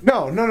found him.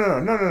 No,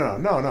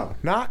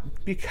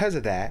 not because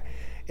of that.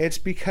 It's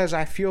because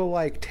I feel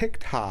like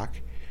TikTok.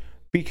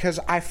 Because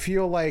I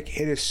feel like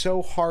it is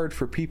so hard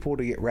for people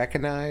to get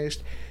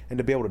recognized and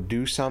to be able to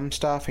do some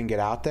stuff and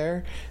get out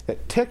there,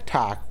 that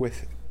TikTok,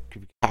 with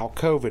how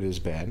COVID has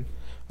been,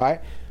 right?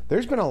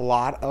 There's been a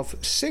lot of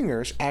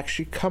singers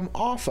actually come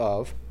off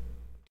of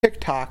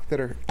TikTok that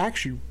are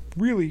actually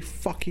really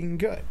fucking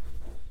good.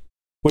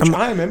 Which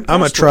I'm impressed I'm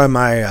gonna try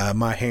with.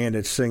 my hand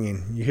at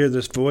singing. You hear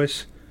this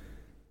voice?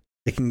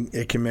 It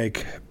can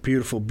make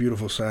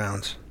beautiful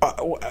sounds.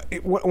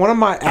 One of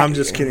my... I'm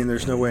just kidding.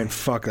 There's no way in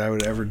fuck that I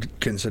would ever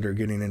consider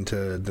getting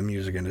into the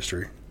music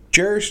industry.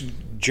 Jarris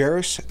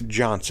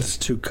Johnson. It's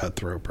too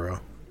cutthroat, bro.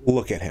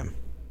 Look at him.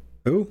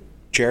 Who?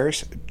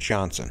 Jarris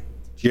Johnson.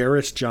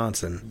 Jarris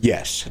Johnson.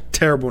 Yes.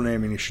 Terrible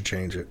name, and you should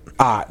change it.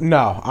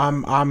 No,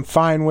 I'm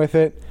fine with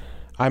it.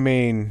 I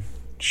mean,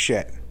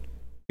 shit.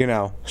 You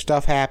know,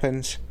 stuff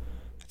happens.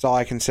 That's all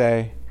I can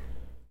say.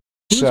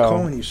 Who's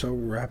calling you so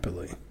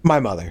rapidly?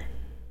 My mother.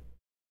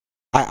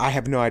 I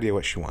have no idea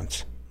what she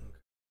wants.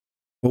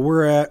 Well,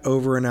 we're at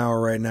over an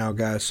hour right now,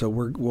 guys, so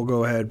we'll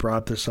go ahead and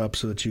wrap this up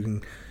so that you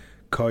can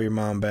call your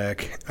mom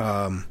back.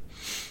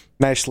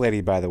 Nice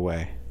lady, by the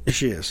way.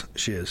 She is.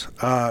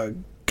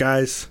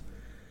 Guys,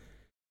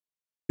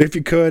 if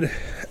you could,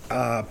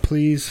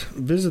 please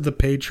visit the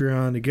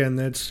Patreon. Again,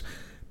 that's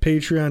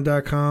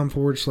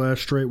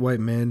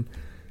patreon.com/straightwhitemen.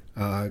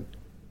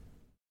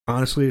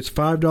 Honestly, it's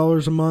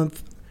 $5 a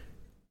month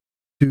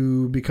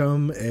to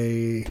become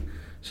a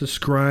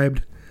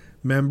subscribed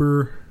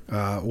member,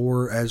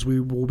 or as we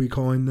will be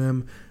calling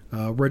them,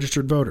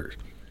 registered voters.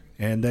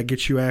 And that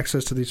gets you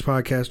access to these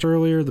podcasts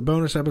earlier, the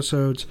bonus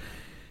episodes.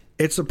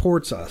 It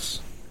supports us.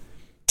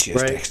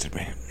 Just texted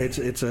me.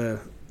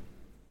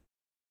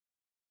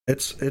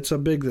 It's a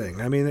big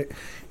thing. I mean,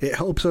 it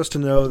helps us to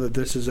know that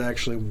this is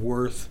actually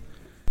worth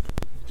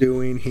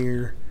doing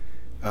here.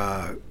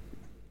 I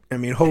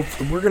mean,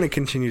 we're going to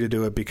continue to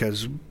do it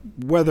because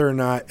whether or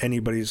not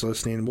anybody's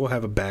listening, we'll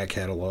have a back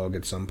catalog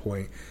at some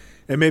point.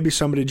 And maybe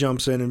somebody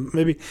jumps in, and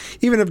maybe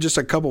even if just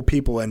a couple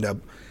people end up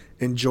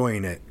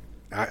enjoying it,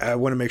 I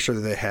want to make sure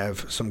that they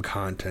have some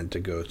content to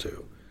go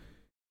to.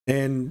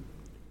 And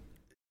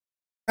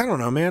I don't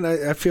know, man.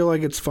 I feel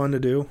like it's fun to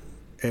do,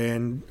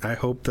 and I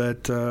hope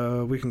that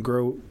we can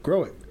grow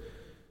it.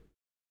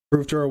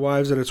 Prove to our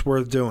wives that it's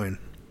worth doing.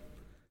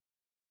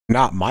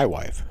 Not my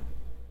wife.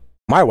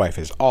 My wife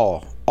is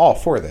all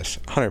for this,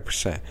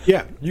 100%.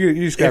 Yeah. You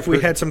just got if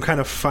we had some kind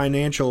of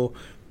financial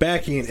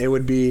backing, it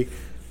would be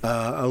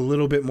a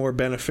little bit more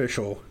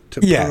beneficial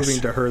to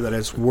proving to her that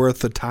it's worth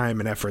the time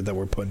and effort that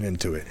we're putting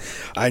into it.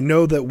 I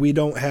know that we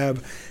don't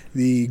have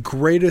the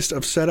greatest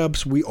of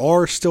setups. We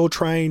are still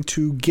trying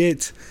to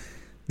get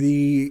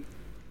the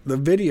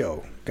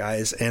video,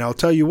 guys. And I'll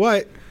tell you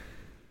what,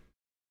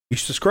 you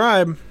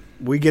subscribe,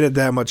 we get it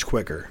that much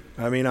quicker.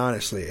 I mean,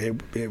 honestly,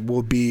 it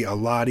will be a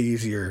lot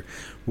easier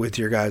with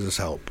your guys'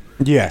 help.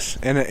 Yes,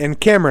 and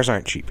cameras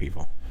aren't cheap,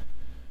 people.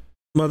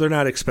 Well, they're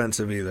not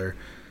expensive either.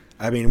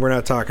 I mean, we're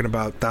not talking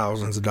about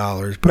thousands of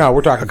dollars. But no,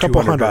 we're talking a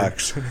couple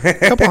 $200.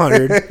 A couple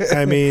hundred.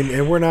 I mean,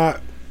 and we're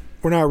not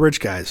rich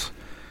guys,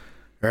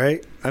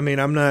 right? I mean,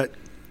 I'm not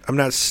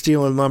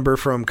stealing lumber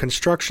from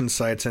construction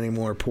sites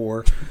anymore,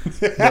 poor.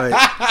 But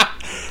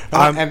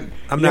I'm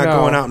not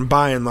going out and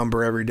buying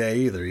lumber every day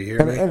either. You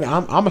hear me? And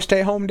I'm a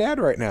stay-at-home dad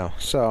right now,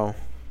 so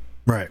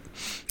right.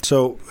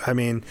 So I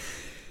mean,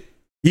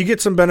 you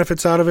get some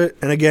benefits out of it.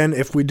 And again,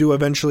 if we do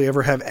eventually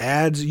ever have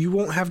ads, you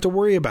won't have to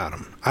worry about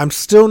them. I'm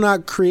still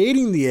not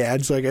creating the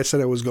ads like I said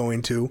I was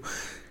going to,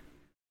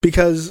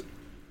 because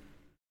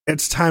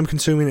it's time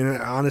consuming. And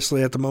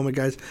honestly, at the moment,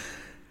 guys,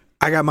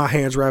 I got my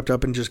hands wrapped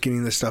up in just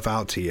getting this stuff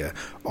out to you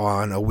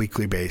on a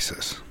weekly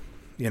basis.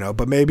 You know,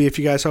 but maybe if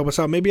you guys help us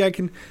out, maybe we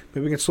can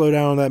slow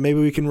down on that. Maybe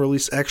we can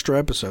release extra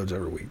episodes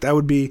every week. That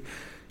would be,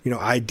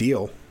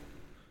 ideal.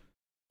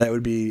 That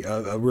would be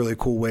a really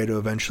cool way to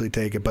eventually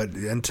take it. But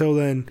until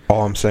then...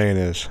 all I'm saying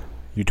is,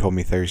 you told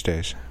me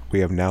Thursdays.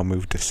 We have now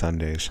moved to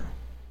Sundays.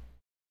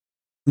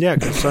 Yeah,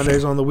 because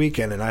Sunday's on the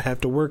weekend, and I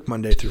have to work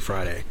Monday through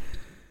Friday.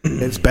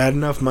 It's bad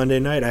enough Monday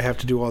night. I have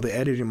to do all the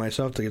editing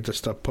myself to get this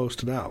stuff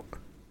posted out.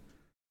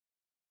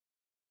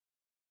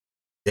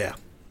 Yeah.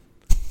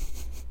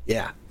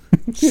 Yeah.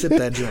 Sip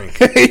that drink.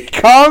 Hey,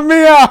 calm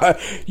me out.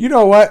 You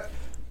know what?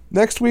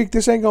 Next week,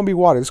 this ain't going to be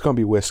water. It's going to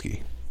be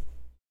whiskey.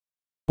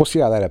 We'll see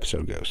how that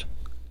episode goes.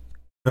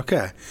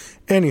 Okay.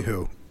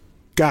 Anywho,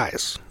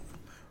 guys,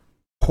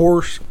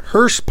 Hearst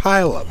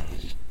Pileup,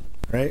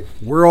 right?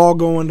 We're all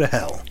going to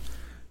hell.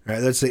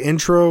 Right? That's the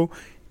intro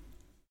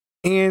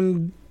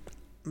and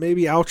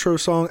maybe outro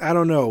song. I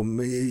don't know.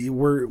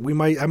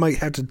 I might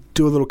have to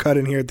do a little cut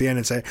in here at the end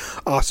and say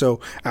also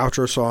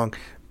outro song.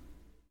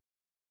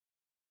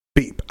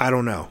 Beep. I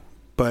don't know.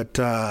 But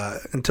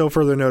until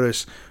further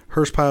notice,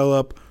 Hearst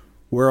Pileup,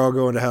 we're all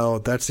going to hell.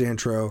 That's the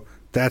intro.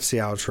 That's the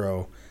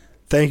outro.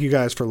 Thank you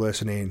guys for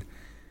listening.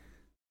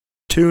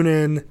 Tune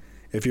in.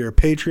 If you're a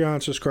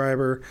Patreon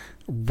subscriber,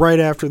 right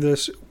after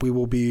this, we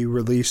will be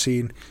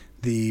releasing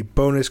the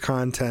bonus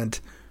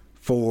content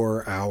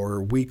for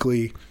our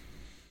weekly...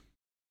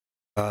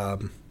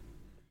 Or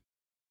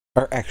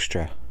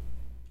extra.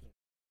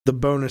 The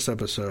bonus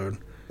episode.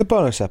 The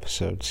bonus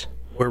episodes.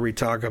 Where we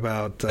talk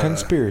about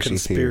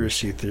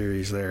conspiracy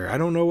theories there. I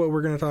don't know what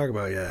we're going to talk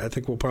about yet. I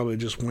think we'll probably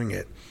just wing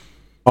it.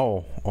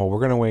 Oh, we're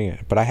going to wing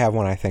it. But I have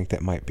one I think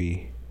that might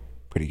be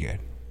pretty good.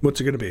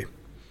 What's it going to be?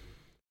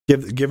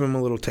 Give him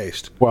a little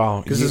taste.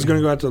 Well, because this is going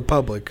to go out to the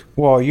public.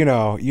 Well,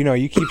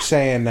 you keep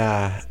saying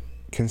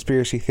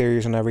conspiracy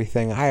theories and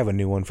everything. I have a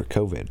new one for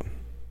COVID.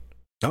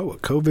 Oh, a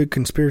COVID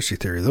conspiracy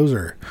theory. Those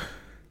are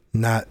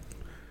not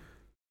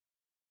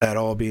at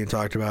all being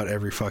talked about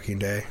every fucking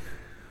day.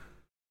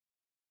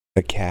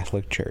 The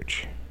Catholic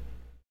Church.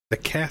 The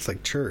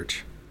Catholic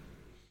Church.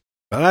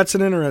 Well, that's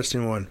an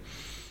interesting one.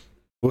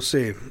 We'll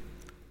see.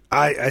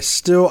 I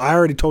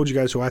already told you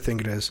guys who I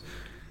think it is.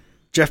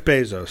 Jeff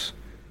Bezos.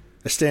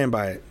 I stand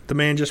by it. The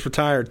man just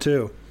retired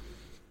too.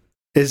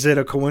 Is it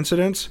a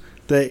coincidence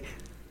that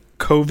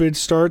COVID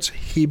starts,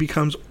 he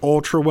becomes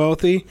ultra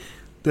wealthy,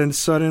 then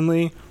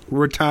suddenly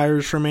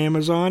retires from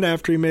Amazon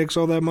after he makes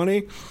all that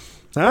money?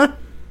 Huh?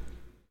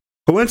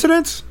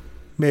 Coincidence?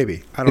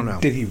 Maybe. I don't know.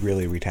 Did he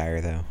really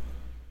retire though?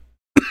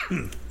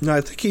 No,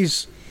 I think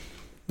he's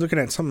looking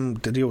at something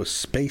to deal with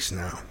space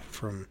now.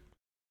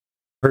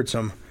 Heard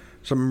some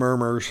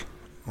murmurs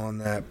on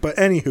that. But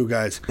anywho,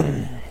 guys,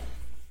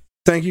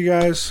 thank you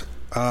guys.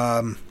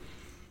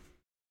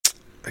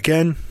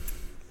 Again,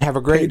 have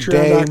a great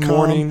day,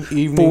 morning,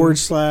 evening.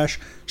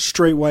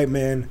 /straight white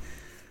man.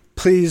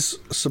 Please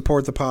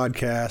support the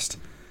podcast.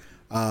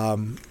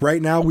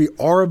 Right now, we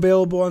are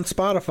available on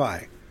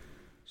Spotify.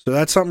 So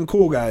that's something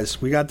cool, guys.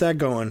 We got that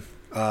going.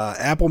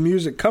 Apple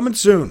Music coming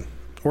soon.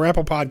 Or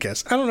Apple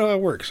Podcasts. I don't know how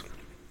it works.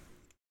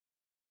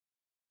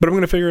 But I'm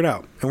going to figure it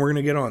out. And we're going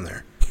to get on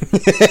there.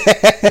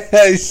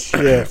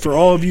 Shit. For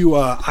all of you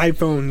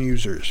iPhone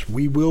users,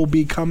 we will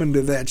be coming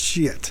to that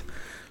shit.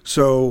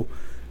 So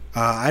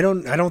I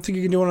don't think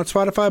you can do it on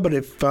Spotify, but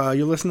if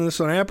you're listening to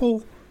this on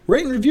Apple,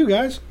 rate and review,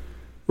 guys.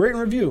 Rate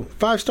and review.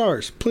 5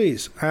 stars,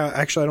 please.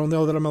 Actually, I don't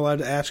know that I'm allowed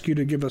to ask you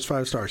to give us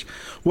 5 stars.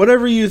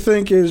 Whatever you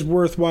think is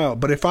worthwhile.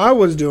 But if I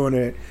was doing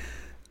it,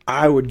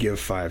 I would give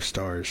 5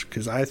 stars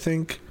because I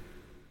think...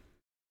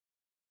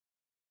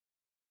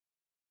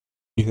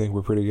 You think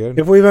we're pretty good?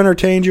 If we've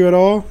entertained you at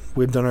all,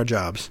 we've done our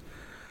jobs.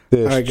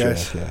 All right,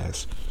 guys.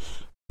 Yes.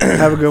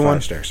 Have a good one.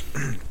 5 stars.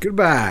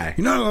 Goodbye.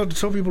 You're not allowed to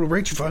tell people to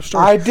rate you 5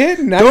 stars. I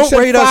didn't. I don't said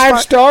rate 5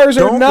 us stars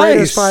are don't nice.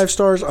 Rate us 5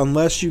 stars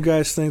unless you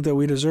guys think that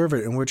we deserve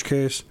it, in which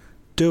case,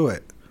 do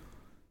it.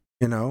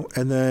 And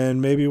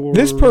then maybe we'll...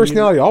 This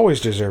personality always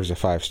deserves a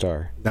 5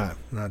 star. No,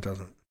 it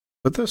doesn't.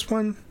 But this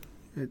one,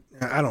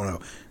 I don't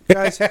know.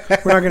 Guys,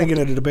 we're not going to get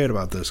into a debate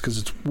about this because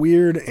it's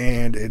weird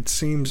and it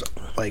seems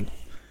like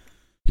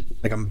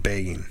I'm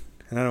begging.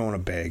 And I don't want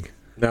to beg.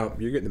 No,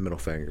 you're getting the middle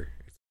finger.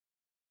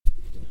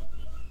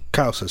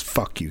 Kyle says,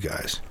 fuck you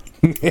guys.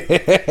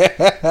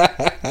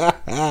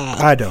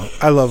 I don't.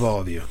 I love all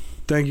of you.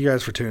 Thank you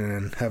guys for tuning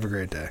in. Have a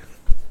great day.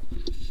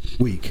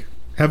 Week.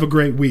 Have a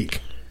great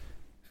week.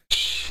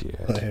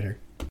 Shit. Later.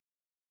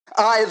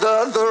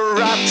 Either the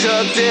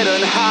rapture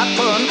didn't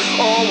happen,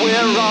 or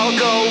we're all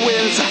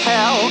going to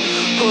hell.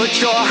 Put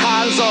your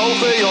hands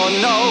over your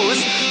nose,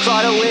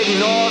 try to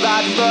ignore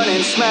that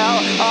burning smell.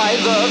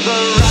 Either the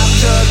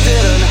rapture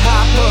didn't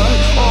happen,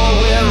 or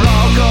we're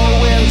all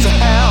going to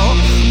hell.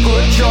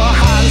 Put your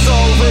hands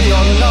over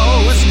your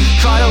nose,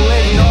 try to